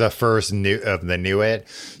 Yeah. Or the first new It.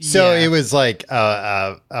 So it was like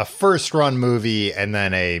a first run movie and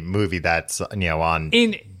then a movie that's on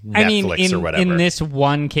Netflix or whatever. In this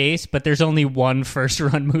one case, but there's only one first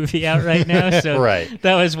run movie out right now. So right.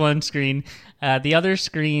 That was one screen. The other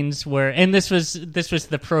screens were, and this was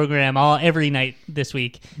the program every night this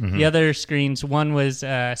week. The other screens, one was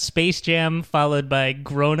Space Jam, followed by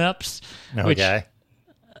Grown Ups, which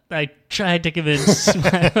I tried to convince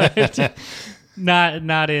my wife to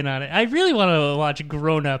not in on it. I really want to watch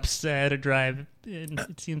Grown Ups at a drive.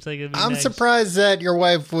 It seems like it'd be I'm nice. surprised that your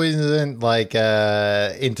wife wasn't like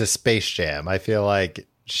into Space Jam. I feel like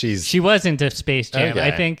she was into Space Jam. Okay.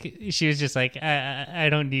 I think she was just like, I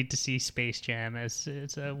don't need to see Space Jam as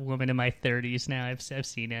a woman in my 30s now. I've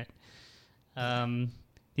seen it.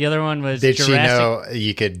 The other one was Did Jurassic. she know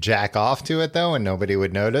you could jack off to it though and nobody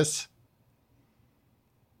would notice?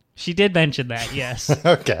 She did mention that, yes.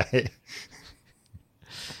 Okay.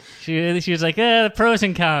 She was like, the pros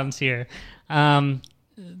and cons here. One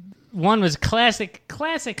was classic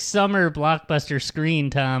summer blockbuster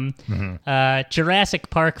screen, Tom.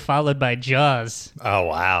 Jurassic Park followed by Jaws. Oh,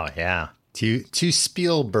 wow. Yeah. Two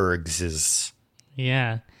Spielbergs is.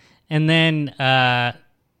 Yeah. And then the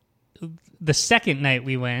second night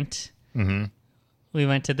we went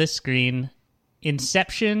to this screen,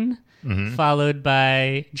 Inception, followed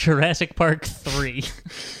by Jurassic Park 3.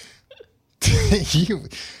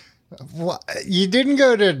 You didn't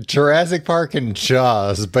go to Jurassic Park and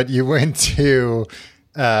Jaws, but you went to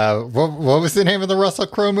what was the name of the Russell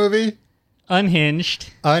Crowe movie? Unhinged,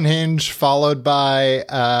 followed by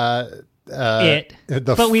It.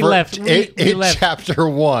 But we left. We left Chapter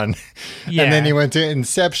 1, yeah. And then you went to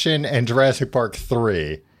Inception and Jurassic Park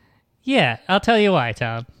 3. Yeah, I'll tell you why,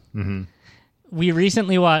 Tom. we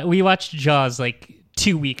recently watched Jaws like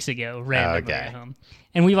 2 weeks ago, randomly at home.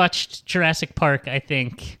 And we watched Jurassic Park, I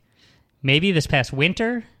think, maybe this past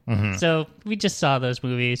winter. Mm-hmm. So we just saw those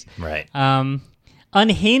movies. Right.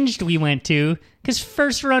 Unhinged we went to, because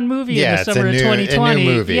first run movie in the summer of 2020. A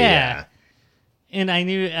new movie, yeah. And I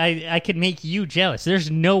knew I could make you jealous.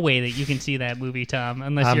 There's no way that you can see that movie, Tom,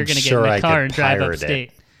 unless you're going to get in the car and drive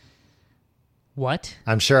upstate. What?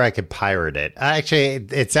 I'm sure I could pirate it. Actually,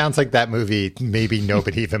 it sounds like that movie, maybe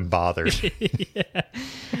nobody even bothered.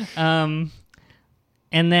 Yeah.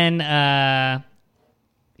 And then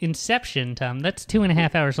Inception, Tom, that's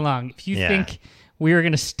 2.5 hours long. If you think we were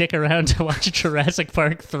going to stick around to watch Jurassic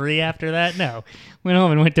Park 3 after that, no. Went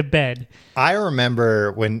home and went to bed. I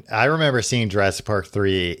remember seeing Jurassic Park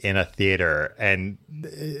 3 in a theater, and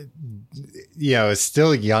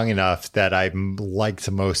still young enough that I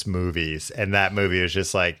liked most movies, and that movie was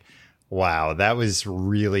just like, wow, that was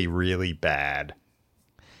really, really bad.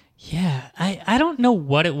 Yeah, I don't know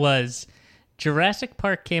what it was. Jurassic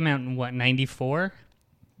Park came out in, 94?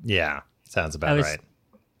 Yeah, sounds about right.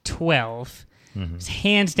 12. Mm-hmm. It's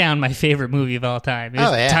hands down my favorite movie of all time. It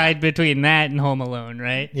was tied between that and Home Alone,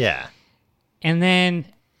 right? Yeah. And then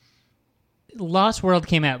Lost World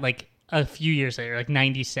came out like a few years later, like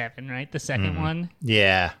 97, right? The second one.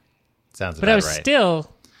 Yeah. Sounds about right. But I was still,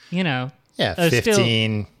 Yeah,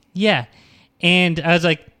 15. And I was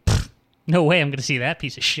like, no way I'm going to see that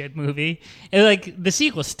piece of shit movie. And like the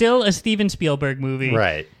sequel, still a Steven Spielberg movie.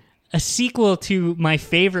 Right. A sequel to my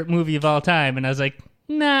favorite movie of all time. And I was like,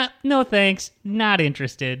 nah, no thanks. Not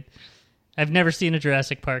interested. I've never seen a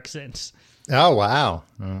Jurassic Park since. Oh, wow.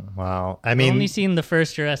 Wow. I mean, I've only seen the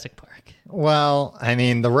first Jurassic Park. Well, I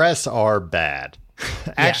mean, the rest are bad.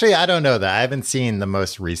 Actually, I don't know that. I haven't seen the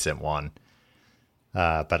most recent one,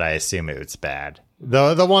 but I assume it was bad.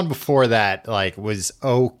 The one before that, like, was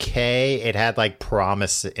okay. It had, like,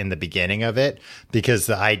 promise in the beginning of it, because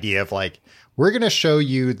the idea of, like, we're going to show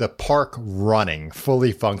you the park running,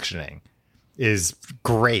 fully functioning, is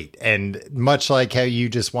great. And much like how you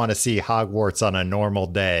just want to see Hogwarts on a normal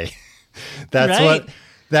day. That's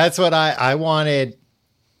what I wanted.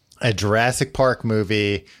 A Jurassic Park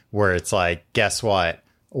movie where it's like, guess what?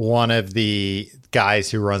 One of the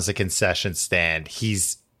guys who runs the concession stand,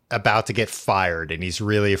 he's about to get fired and he's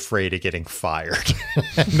really afraid of getting fired.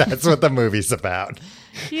 And that's what the movie's about.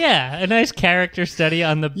 Yeah, a nice character study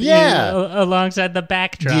on the alongside the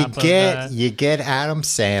backdrop. You get Adam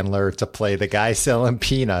Sandler to play the guy selling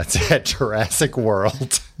peanuts at Jurassic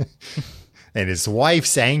World. And his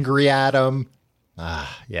wife's angry at him.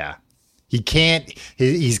 Yeah. He can't.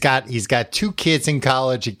 He's got 2 kids in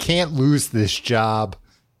college. He can't lose this job.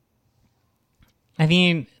 I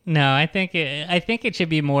mean, no. I think it should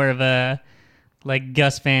be more of a like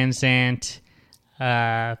Gus Van Sant,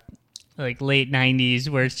 like late '90s,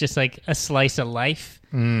 where it's just like a slice of life.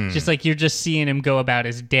 Just like you're just seeing him go about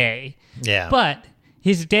his day. Yeah. But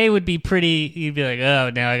his day would be pretty. You'd be like,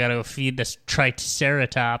 oh, now I got to go feed this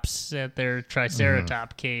Triceratops at their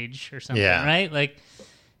Triceratop cage or something, right? Like.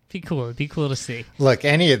 Be cool. It'd be cool to see. Look,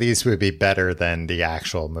 any of these would be better than the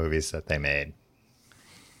actual movies that they made.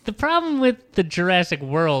 The problem with the Jurassic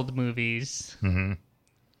World movies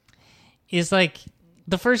is like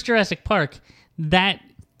the first Jurassic Park, that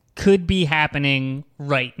could be happening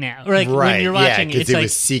right now. Or like when you're watching it, it's it like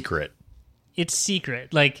was secret. It's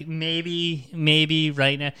secret. Like maybe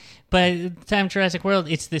right now. But at the time Jurassic World,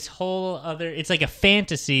 it's this whole other, it's like a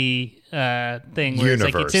fantasy thing where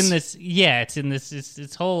universe. It's like it's in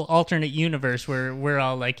this whole alternate universe where we're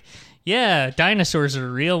all like, yeah, dinosaurs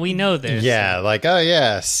are real. We know this. Yeah, like, oh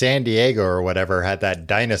yeah, San Diego or whatever had that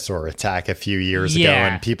dinosaur attack a few years ago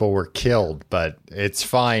and people were killed, but it's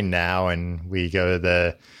fine now and we go to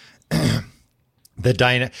the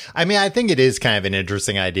I mean, I think it is kind of an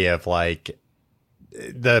interesting idea of like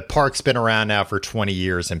the park's been around now for 20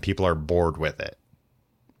 years and people are bored with it.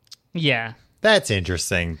 Yeah. That's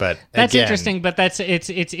interesting, but it's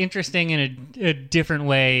interesting in a different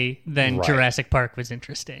way than Jurassic Park was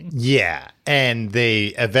interesting. Yeah, and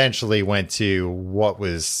they eventually went to what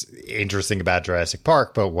was interesting about Jurassic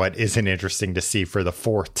Park, but what isn't interesting to see for the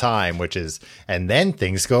 4th time, which is, and then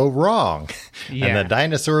things go wrong, and the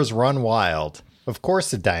dinosaurs run wild. Of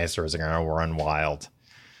course the dinosaurs are going to run wild.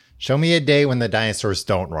 Show me a day when the dinosaurs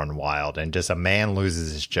don't run wild and just a man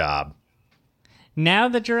loses his job. Now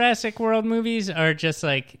the Jurassic World movies are just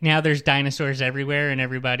like, now there's dinosaurs everywhere and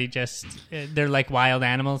everybody just, they're like wild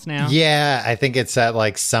animals now. Yeah, I think it's that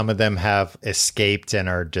like some of them have escaped and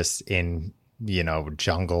are just in,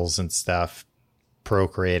 jungles and stuff,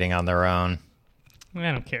 procreating on their own.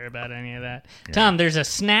 I don't care about any of that. Yeah. Tom, there's a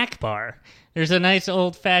snack bar. There's a nice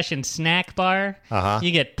old-fashioned snack bar. Uh-huh.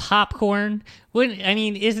 You get popcorn.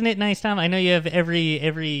 Isn't it nice, Tom? I know you have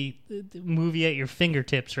every movie at your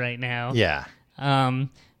fingertips right now. Yeah.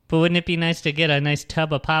 But wouldn't it be nice to get a nice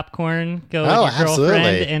tub of popcorn, go with your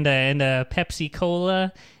girlfriend, and a Pepsi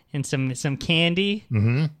Cola and some candy,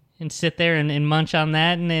 and sit there and munch on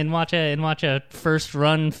that, and watch a first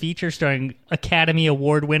run feature starring Academy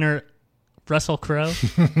Award winner Russell Crowe?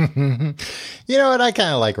 You know what? I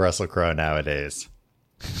kind of like Russell Crowe nowadays.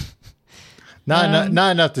 Not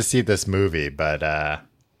enough to see this movie, but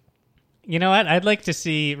you know what? I'd like to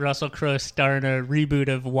see Russell Crowe star in a reboot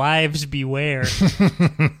of Wives Beware.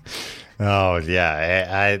 Oh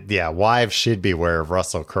yeah, Wives should beware of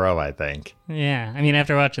Russell Crowe, I think. Yeah, I mean,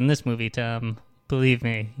 after watching this movie, Tom, believe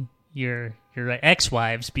me, you're right.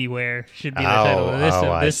 Ex-Wives Beware should be the title of this.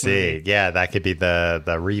 I see. Movie. Yeah, that could be the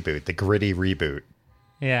reboot, the gritty reboot.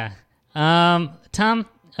 Yeah. Tom,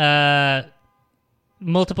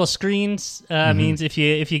 multiple screens means if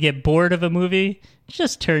you get bored of a movie,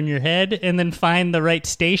 just turn your head and then find the right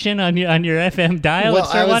station on your FM dial and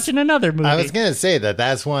start watching another movie. I was going to say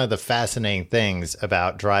that's one of the fascinating things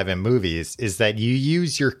about drive-in movies is that you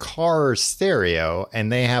use your car's stereo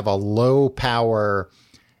and they have a low power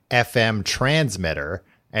FM transmitter,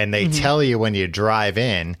 and they tell you when you drive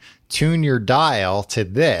in, tune your dial to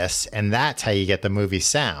this, and that's how you get the movie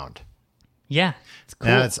sound. Yeah. It's cool.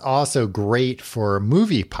 Now, it's also great for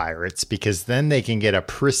movie pirates because then they can get a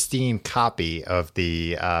pristine copy of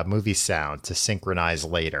the movie sound to synchronize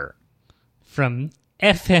later. From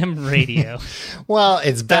FM radio. Well,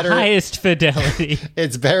 it's better. The highest fidelity.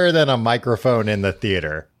 It's better than a microphone in the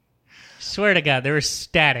theater. Swear to God, there was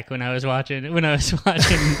static when I was watching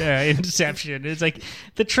Inception. It's like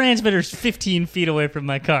the transmitter's 15 feet away from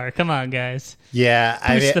my car. Come on, guys. Yeah,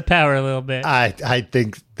 boost the power a little bit. I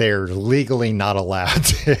think they're legally not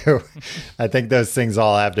to. I think those things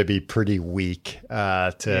all have to be pretty weak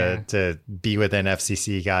to be within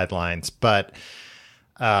FCC guidelines. But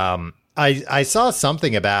I saw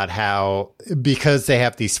something about how because they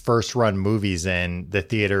have these first run movies in the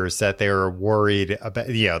theaters that they were worried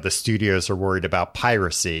about, the studios are worried about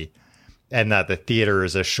piracy and that the theater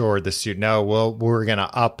is assured the studio, no, well, we're going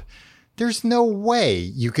to up. There's no way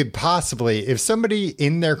you could possibly, if somebody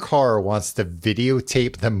in their car wants to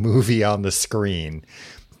videotape the movie on the screen,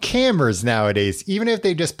 cameras nowadays, even if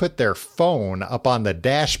they just put their phone up on the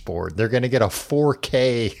dashboard, they're going to get a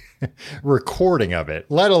 4K recording of it,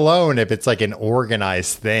 let alone if it's like an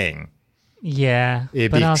organized thing. Yeah.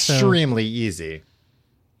 It'd be extremely easy.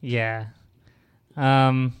 Yeah.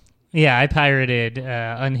 I pirated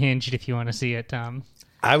Unhinged if you want to see it, Tom.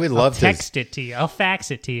 I would love to text it to you. I'll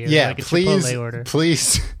fax it to you. Yeah, like a Chipotle order.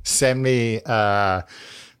 Please send me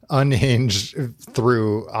Unhinged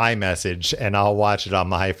through iMessage and I'll watch it on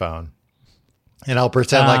my phone. And I'll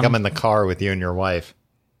pretend like I'm in the car with you and your wife.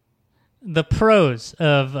 The pros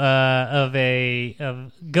of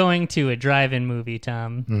going to a drive-in movie,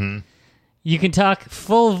 Tom. Mm-hmm. You can talk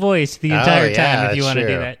full voice the entire time if you want to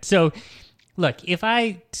do that. So, look, if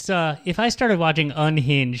I started watching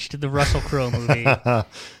Unhinged, the Russell Crowe movie,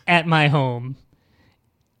 at my home,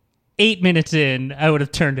 8 minutes in, I would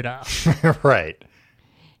have turned it off. Right.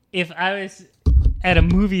 If I was at a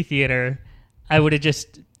movie theater, I would have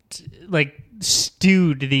just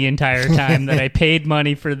stewed the entire time that I paid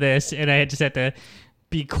money for this, and I just had to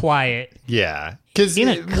be quiet. Yeah, because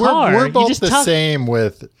we're both the same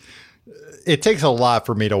with. It takes a lot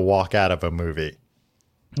for me to walk out of a movie.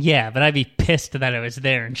 Yeah, but I'd be pissed that I was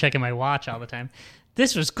there and checking my watch all the time.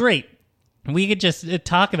 This was great. We could just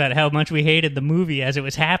talk about how much we hated the movie as it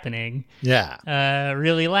was happening. Yeah,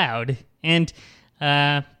 really loud, and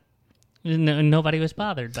nobody was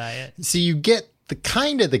bothered by it. So you get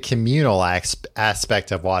the communal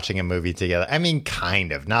aspect of watching a movie together. I mean,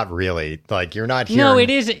 kind of, not really. Like you're not hearing. No, it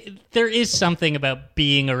is. There is something about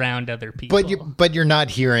being around other people. But you're not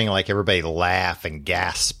hearing like everybody laugh and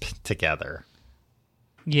gasp together.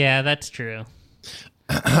 Yeah, that's true.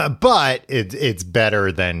 But it's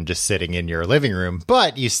better than just sitting in your living room.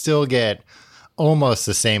 But you still get almost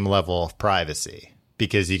the same level of privacy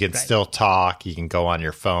because you can still talk. You can go on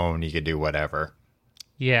your phone. You can do whatever.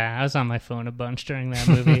 Yeah, I was on my phone a bunch during that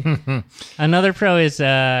movie. Another pro is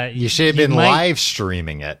you should have been live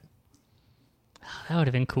streaming it. That would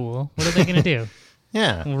have been cool. What are they going to do?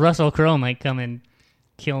 Yeah. Russell Crowe might come and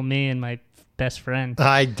kill me and my best friend.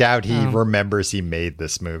 I doubt he remembers he made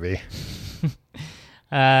this movie.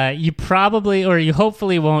 You probably, or you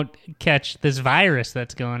hopefully won't catch this virus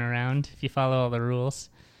that's going around if you follow all the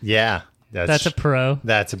rules. Yeah. That's a pro.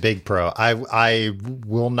 That's a big pro. I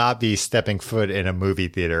will not be stepping foot in a movie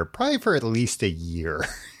theater probably for at least a year.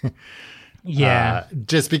 Yeah.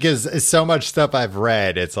 Just because so much stuff I've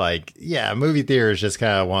read, it's like, yeah, a movie theater is just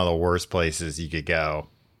kind of one of the worst places you could go.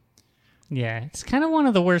 Yeah, it's kind of one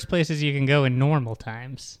of the worst places you can go in normal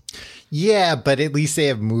times. Yeah, but at least they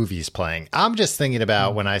have movies playing. I'm just thinking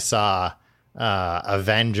about when I saw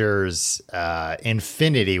Avengers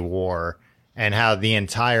Infinity War and how the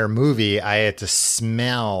entire movie I had to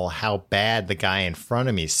smell how bad the guy in front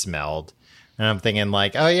of me smelled. And I'm thinking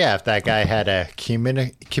like, oh yeah, if that guy had a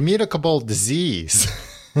communicable disease,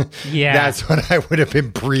 yeah, that's what I would have been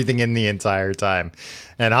breathing in the entire time.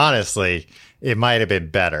 And honestly, it might have been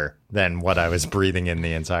better than what I was breathing in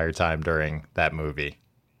the entire time during that movie.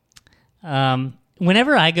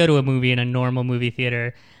 Whenever I go to a movie in a normal movie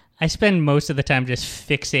theater, I spend most of the time just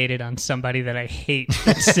fixated on somebody that I hate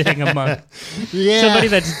that's sitting among. Yeah. Somebody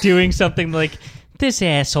that's doing something like, this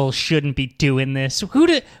asshole shouldn't be doing this.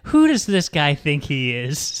 Who does this guy think he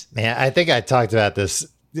is? Man, I think I talked about this.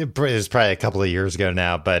 It was probably a couple of years ago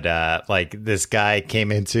now, but like this guy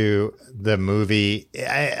came into the movie.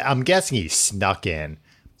 I'm guessing he snuck in,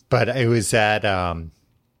 but it was at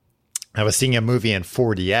I was seeing a movie in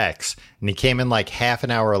 4DX, and he came in like half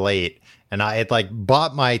an hour late. And I had like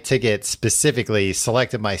bought my ticket specifically,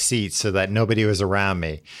 selected my seat so that nobody was around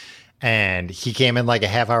me. And he came in like a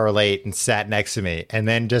half hour late and sat next to me and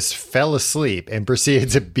then just fell asleep and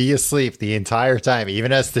proceeded to be asleep the entire time,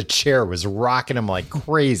 even as the chair was rocking him like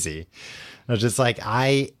crazy. I was just like,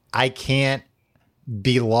 I can't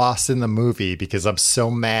be lost in the movie because I'm so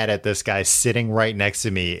mad at this guy sitting right next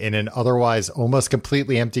to me in an otherwise almost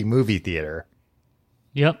completely empty movie theater.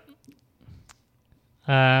 Yep.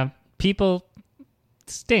 People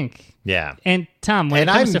stink. Yeah. And Tom, when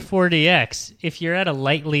it comes to 4DX, if you're at a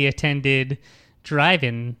lightly attended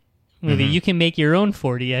drive-in movie, you can make your own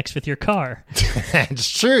 4DX with your car. It's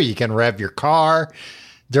true. You can rev your car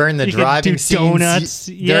during the driving scenes. Donuts.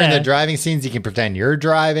 During the driving scenes, you can pretend you're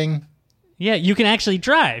driving. Yeah, you can actually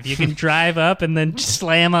drive. You can drive up and then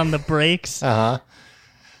slam on the brakes.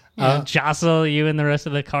 Jostle you and the rest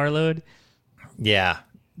of the carload. Yeah.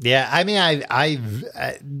 Yeah, I mean, I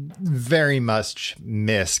very much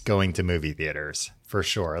miss going to movie theaters, for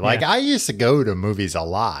sure. Like, I used to go to movies a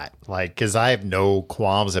lot, like, because I have no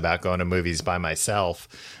qualms about going to movies by myself.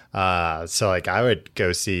 So, like, I would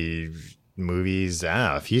go see movies, I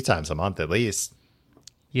don't know, a few times a month at least.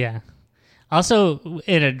 Yeah. Also,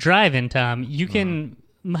 in a drive-in, Tom, you can...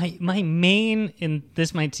 My main, and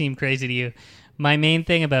this might seem crazy to you, my main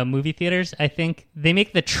thing about movie theaters, I think they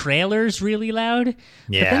make the trailers really loud.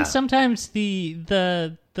 Yeah. But then sometimes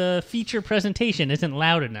the feature presentation isn't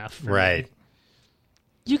loud enough. Right. Me.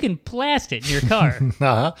 You can blast it in your car.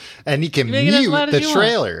 And you can mute the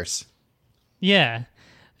trailers. Yeah.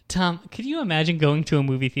 Tom, could you imagine going to a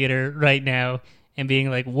movie theater right now and being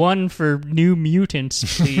like, one for New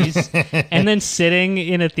Mutants, please, and then sitting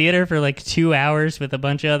in a theater for like 2 hours with a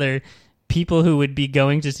bunch of other people who would be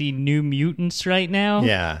going to see New Mutants right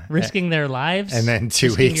now, risking their lives, and then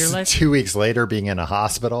 2 weeks later being in a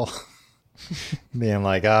hospital, being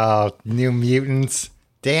like, "Oh, New Mutants,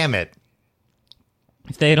 damn it!"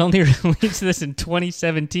 If they had only released this in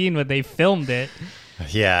 2017 when they filmed it,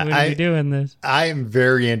 wouldn't be doing this. I'm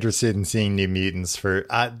very interested in seeing New Mutants.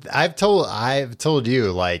 I've told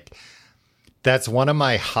you, like, that's one of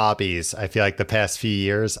my hobbies. I feel like the past few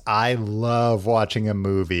years, I love watching a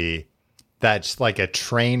movie that's like a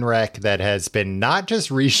train wreck that has been not just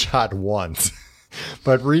reshot once,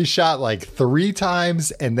 but reshot like 3 times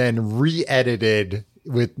and then re-edited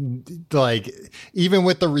with like, even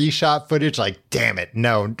with the reshot footage, like, damn it,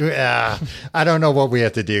 no, I don't know what we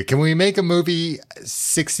have to do. Can we make a movie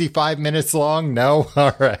 65 minutes long? No?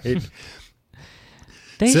 All right.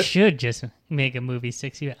 They should just make a movie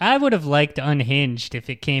 60. I would have liked Unhinged if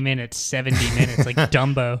it came in at 70 minutes, like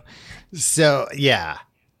Dumbo. So, yeah.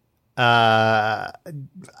 I'll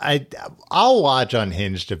watch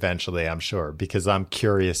Unhinged eventually, I'm sure, because I'm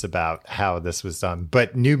curious about how this was done.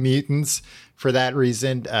 But New Mutants, for that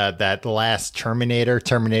reason, that last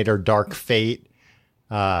Terminator Dark Fate,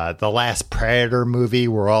 the last Predator movie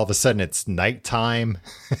where all of a sudden it's nighttime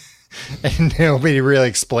and nobody really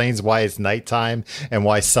explains why it's nighttime and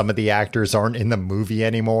why some of the actors aren't in the movie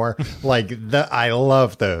anymore. Like, I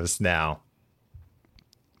love those now.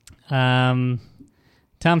 Tom,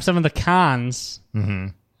 some of the cons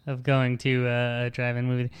of going to a drive-in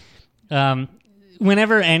movie.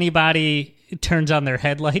 Whenever anybody turns on their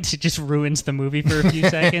headlights, it just ruins the movie for a few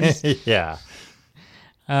seconds. Yeah.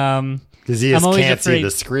 Because he just can't see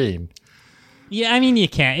the screen. Yeah, I mean, you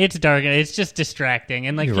can't. It's dark. It's just distracting.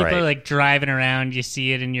 And, like, You're people right. are, like, driving around. You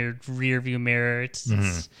see it in your rear view mirror.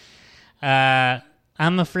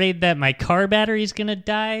 I'm afraid that my car battery's going to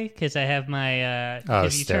die because I have my...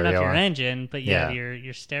 because you turn off stereo your on. engine, but you have Yeah.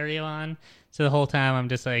 your stereo on. So the whole time I'm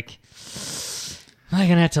just like, am I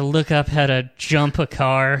going to have to look up how to jump a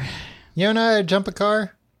car? You don't know how to jump a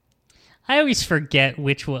car? I always forget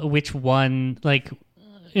which one, like...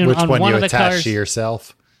 Which on one you of the attach cars, to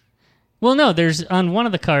yourself? Well, no, there's on one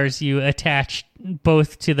of the cars you attach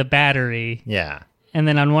both to the battery, Yeah. and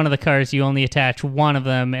then on one of the cars you only attach one of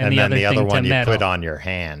them, and the then other the other thing one to you metal. put on your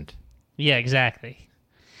hand. Yeah, exactly.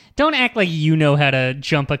 Don't act like you know how to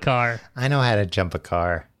jump a car. I know how to jump a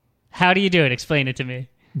car. How do you do it? Explain it to me.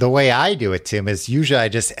 The way I do it, Tim, is usually I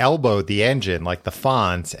just elbow the engine like the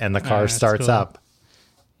Fonz, and the car that's starts cool. up.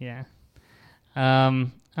 Yeah.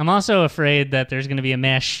 I'm also afraid that there's going to be a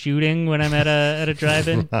mass shooting when I'm at a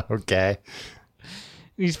drive-in. Okay.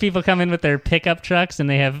 These people come in with their pickup trucks and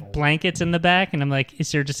they have blankets in the back, and I'm like, is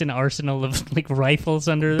there just an arsenal of like rifles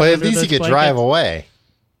under? But at under least those you could blankets? drive away.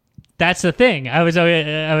 That's the thing. I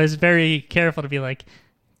was very careful to be like,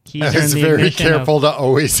 keys I are in was the very ignition of- careful to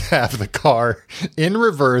always have the car in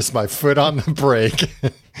reverse, my foot on the brake,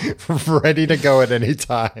 ready to go at any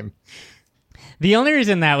time. The only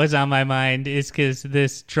reason that was on my mind is because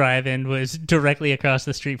this drive-in was directly across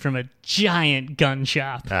the street from a giant gun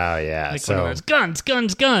shop. Oh, yeah. Like one of those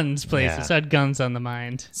guns places. Yeah. So I had guns on the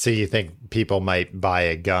mind. So you think people might buy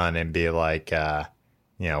a gun and be like,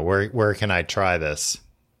 where can I try this?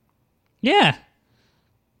 Yeah.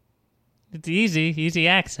 It's easy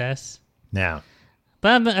access. Yeah.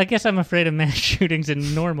 But I guess I'm afraid of mass shootings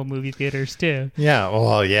in normal movie theaters, too. Yeah.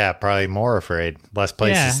 Well, yeah, probably more afraid. Less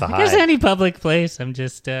places to I guess hide. any public place. I'm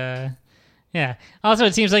just, yeah. Also,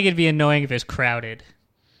 it seems like it'd be annoying if it's crowded.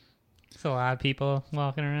 It's a lot of people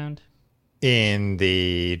walking around. In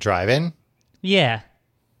the drive-in? Yeah.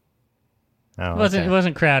 Oh, It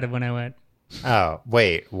wasn't crowded when I went. Oh,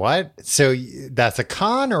 wait, what? So that's a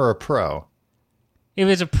con or a pro? It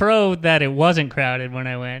was a pro that it wasn't crowded when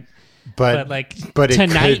I went. But like, but it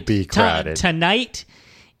tonight, could be crowded. Tonight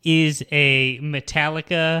is a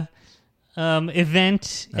Metallica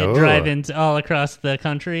event at Oh. drive-ins all across the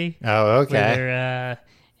country. Oh, okay. Where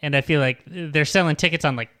and I feel like they're selling tickets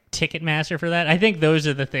on like Ticketmaster for that. I think those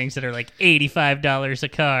are the things that are like $85 a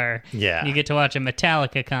car. Yeah. You get to watch a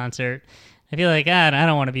Metallica concert. I feel like, I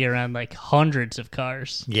don't want to be around like hundreds of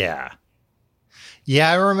cars. Yeah.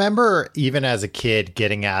 Yeah, I remember even as a kid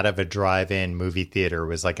getting out of a drive-in movie theater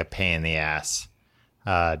was like a pain in the ass.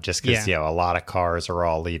 Just because, Yeah. a lot of cars are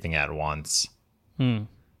all leaving at once. And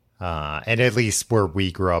at least where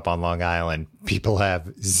we grew up on Long Island, people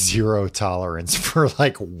have zero tolerance for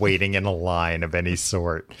like waiting in a line of any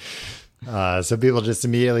sort. So people just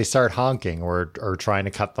immediately start honking or trying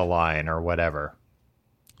to cut the line or whatever.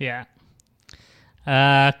 Yeah.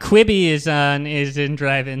 Quibi is in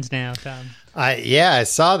drive-ins now, Tom. I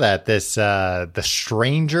saw that. This The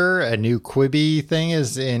Stranger, a new Quibi thing,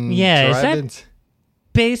 is in Yeah, is that- drive-ins.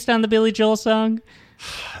 Based on the Billy Joel song?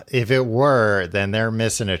 If it were, then they're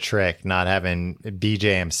missing a trick not having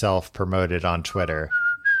BJ himself promoted on Twitter.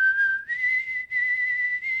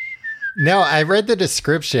 No, I read the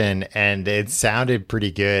description and it sounded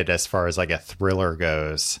pretty good as far as like a thriller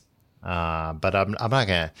goes. But I'm not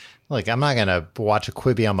gonna watch a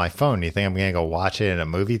Quibi on my phone. You think I'm gonna go watch it in a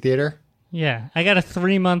movie theater? Yeah. I got a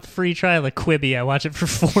 3-month free trial of Quibi. I watch it for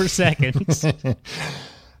 4 seconds.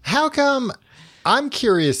 How come? I'm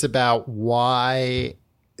curious about why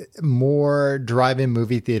more drive-in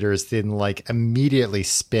movie theaters didn't like immediately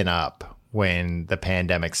spin up when the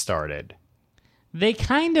pandemic started. They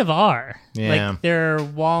kind of are. Yeah. Like there are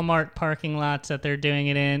Walmart parking lots that they're doing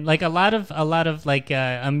it in. Like a lot of like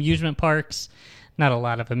amusement parks. Not a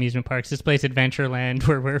lot of amusement parks. This place, Adventureland,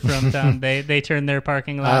 where we're from, Tom, they turn their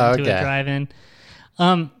parking lot into a drive-in.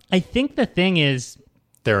 I think the thing is,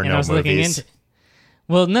 There are and no I was movies. looking into.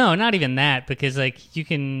 Well, no, not even that, because like you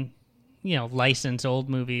can, license old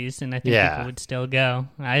movies, and I think people would still go.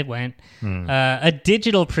 I went. A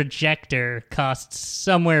digital projector costs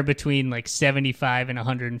somewhere between like $75,000 and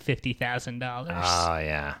 $150,000. Oh,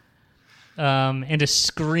 yeah. And a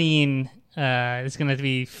screen is going to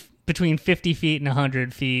be between 50 feet and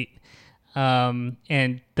 100 feet.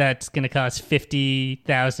 And that's going to cost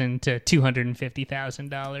 $50,000 to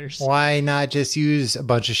 $250,000. Why not just use a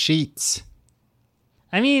bunch of sheets?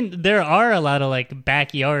 I mean, there are a lot of like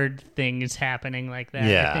backyard things happening like that.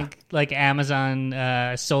 Yeah. I think like Amazon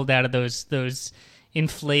sold out of those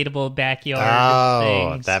inflatable backyard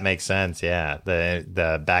things. That makes sense. Yeah,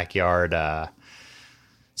 the backyard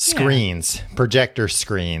screens, projector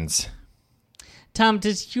screens. Tom,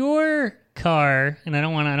 does your car, and I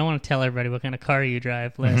don't want to tell everybody what kind of car you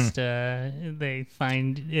drive, lest they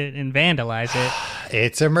find it and vandalize it.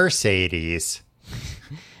 It's a Mercedes.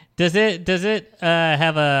 Does it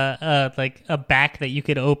have a back that you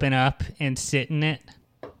could open up and sit in it?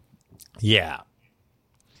 Yeah.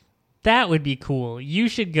 That would be cool. You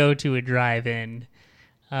should go to a drive-in.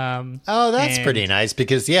 That's pretty nice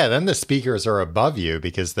because, then the speakers are above you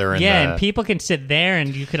because they're in and people can sit there,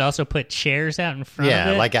 and you could also put chairs out in front of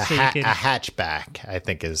it. Yeah, like a hatchback, I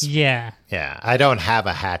think is... Yeah. Yeah, I don't have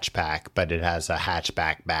a hatchback, but it has a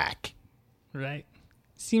hatchback back. Right.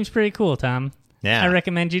 Seems pretty cool, Tom. Yeah. I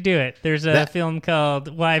recommend you do it. There's a film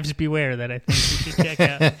called Wives Beware that I think you should check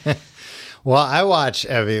out. Well,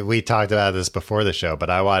 we talked about this before the show, but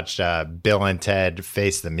I watched Bill and Ted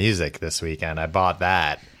Face the Music this weekend. I bought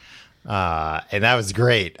that, and that was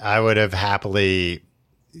great. I would have happily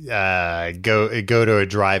go to a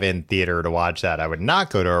drive-in theater to watch that. I would not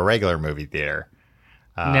go to a regular movie theater.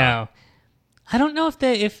 No. I don't know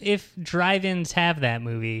if drive-ins have that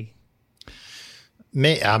movie.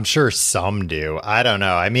 I'm sure some do. I don't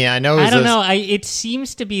know. I mean, I know. It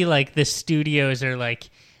seems to be like the studios are like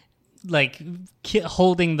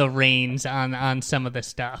holding the reins on some of the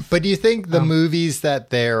stuff. But do you think the movies that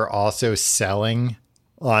they're also selling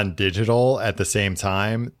on digital at the same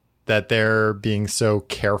time, that they're being so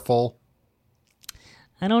careful?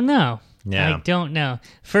 I don't know. Yeah. I don't know.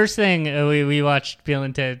 First thing, we watched Bill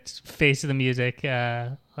and Ted's Face of the Music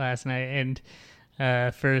last night, and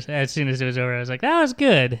first, as soon as it was over, I was like, that was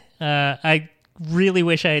good. I really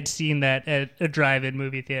wish I had seen that at a drive-in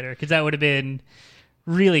movie theater, because that would have been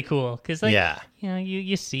really cool. Because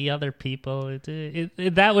you see other people.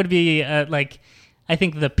 That would be I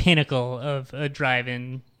think the pinnacle of a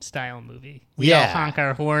drive-in style movie. We'd all honk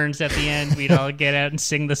our horns at the end. We'd all get out and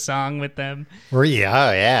sing the song with them.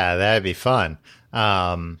 That'd be fun.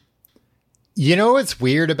 You know what's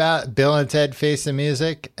weird about Bill and Ted Face the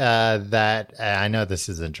Music? That I know this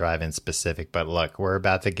isn't drive-in specific, but look, we're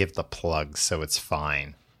about to give the plugs, so it's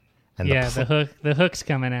fine. And the hook's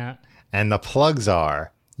coming out. And the plugs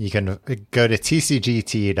are, you can go to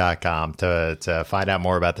tcgt.com to find out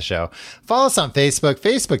more about the show. Follow us on Facebook,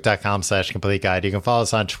 facebook.com/Complete Guide. You can follow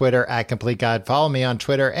us on Twitter @Complete Guide. Follow me on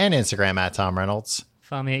Twitter and Instagram @Tom Reynolds.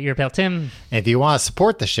 Follow me at Your Pal Tim. If you want to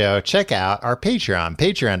support the show, check out our Patreon,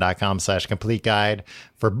 patreon.com/Complete Guide.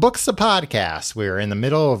 For Books the Podcast, we're in the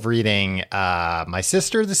middle of reading My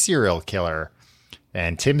Sister, the Serial Killer.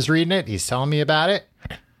 And Tim's reading it. He's telling me about it.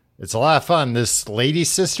 It's a lot of fun. This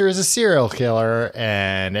lady's sister is a serial killer,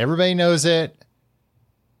 and everybody knows it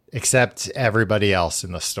except everybody else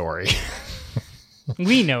in the story.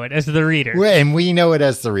 We know it as the reader. And we know it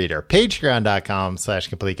as the reader.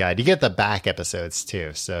 Patreon.com/Complete Guide. You get the back episodes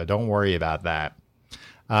too, so don't worry about that.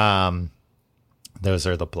 Those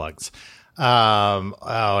are the plugs. Now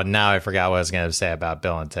I forgot what I was going to say about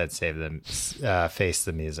Bill and Ted Face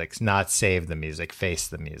the Music. Not Save the Music, Face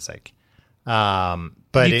the Music.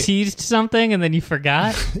 But you teased something and then you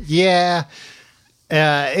forgot? Yeah.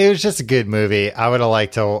 It was just a good movie. I would have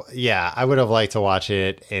liked to watch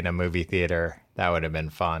it in a movie theater. That would have been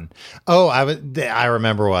fun. I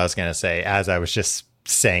remember what I was going to say as I was just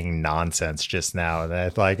saying nonsense just now.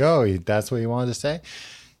 That's that's what you wanted to say?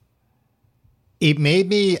 It made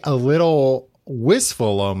me a little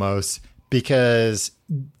wistful almost, because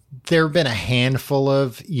there have been a handful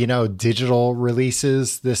of, digital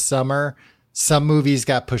releases this summer. Some movies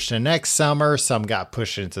got pushed to next summer. Some got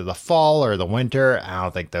pushed into the fall or the winter. I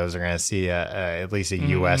don't think those are going to see at least a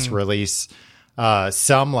U.S. release.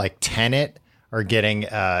 Some, like Tenet, are getting,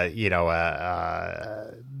 the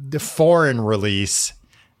foreign release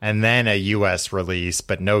and then a U.S. release,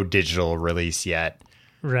 but no digital release yet.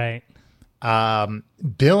 Right.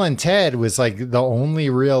 Bill and Ted was like the only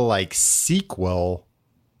real sequel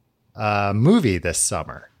movie this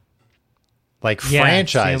summer. Franchise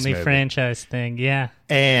it's the only movie. Franchise thing, yeah.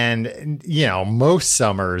 And, most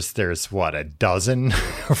summers there's, a dozen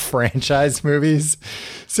franchise movies.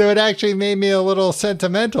 So it actually made me a little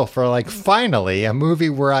sentimental for, finally, a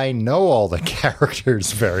movie where I know all the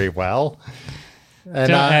characters very well.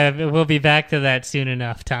 And we'll be back to that soon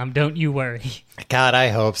enough, Tom. Don't you worry. God, I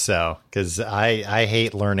hope so, because I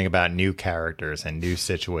hate learning about new characters and new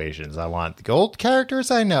situations. I want the old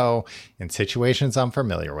characters I know and situations I'm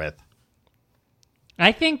familiar with.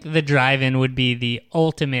 I think the drive-in would be the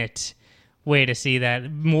ultimate way to see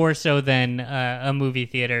that, more so than a movie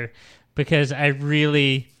theater, because I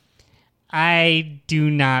do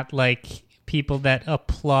not like people that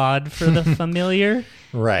applaud for the familiar.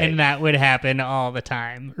 Right. And that would happen all the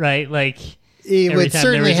time, right? It every would time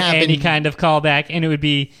certainly there was happen. any kind of callback, and it would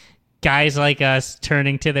be guys like us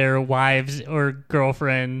turning to their wives or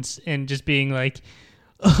girlfriends and just being like,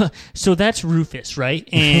 so that's Rufus, right?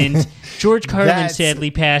 And George Carlin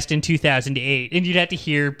sadly passed in 2008. And you'd have to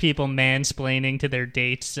hear people mansplaining to their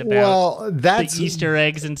dates about the Easter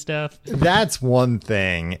eggs and stuff. That's one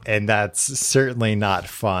thing, and that's certainly not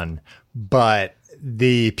fun. But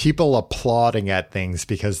the people applauding at things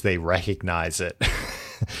because they recognize it.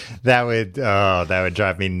 that would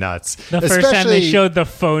drive me nuts. The first time they showed the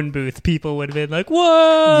phone booth, people would have been like,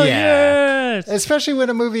 whoa, yes! Especially with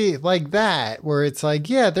a movie like that, where it's like,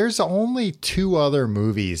 yeah, there's only 2 other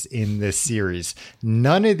movies in this series.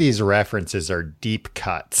 None of these references are deep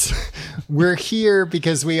cuts. We're here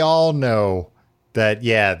because we all know that,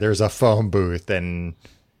 yeah, there's a phone booth and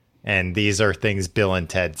these are things Bill and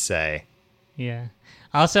Ted say. Yeah.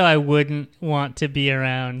 Also, I wouldn't want to be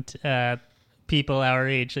around people our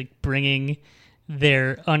age, like bringing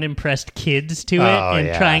their unimpressed kids to it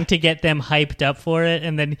and trying to get them hyped up for it,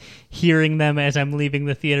 and then hearing them as I'm leaving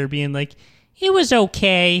the theater being like, it was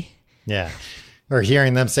okay. Yeah. Or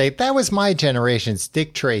hearing them say, that was my generation's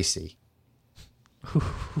Dick Tracy.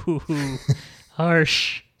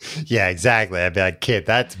 Harsh. Yeah, exactly. I'd be like, kid,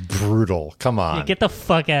 that's brutal. Come on. Yeah, get the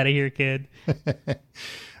fuck out of here, kid.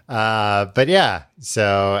 But yeah,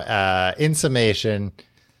 so in summation,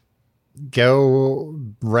 go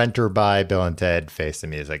rent or buy Bill and Ted Face the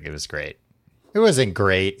Music. It was great. It wasn't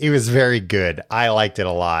great. It was very good. I liked it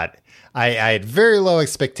a lot. I had very low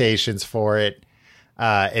expectations for it.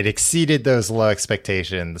 It exceeded those low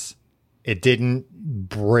expectations. It didn't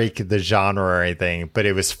break the genre or anything, but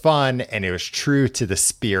it was fun and it was true to the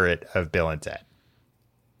spirit of Bill and Ted.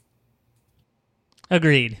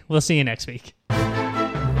 Agreed. We'll see you next week.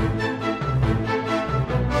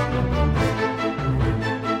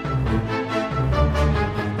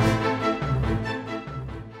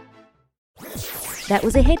 That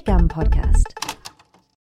was a HeadGum podcast.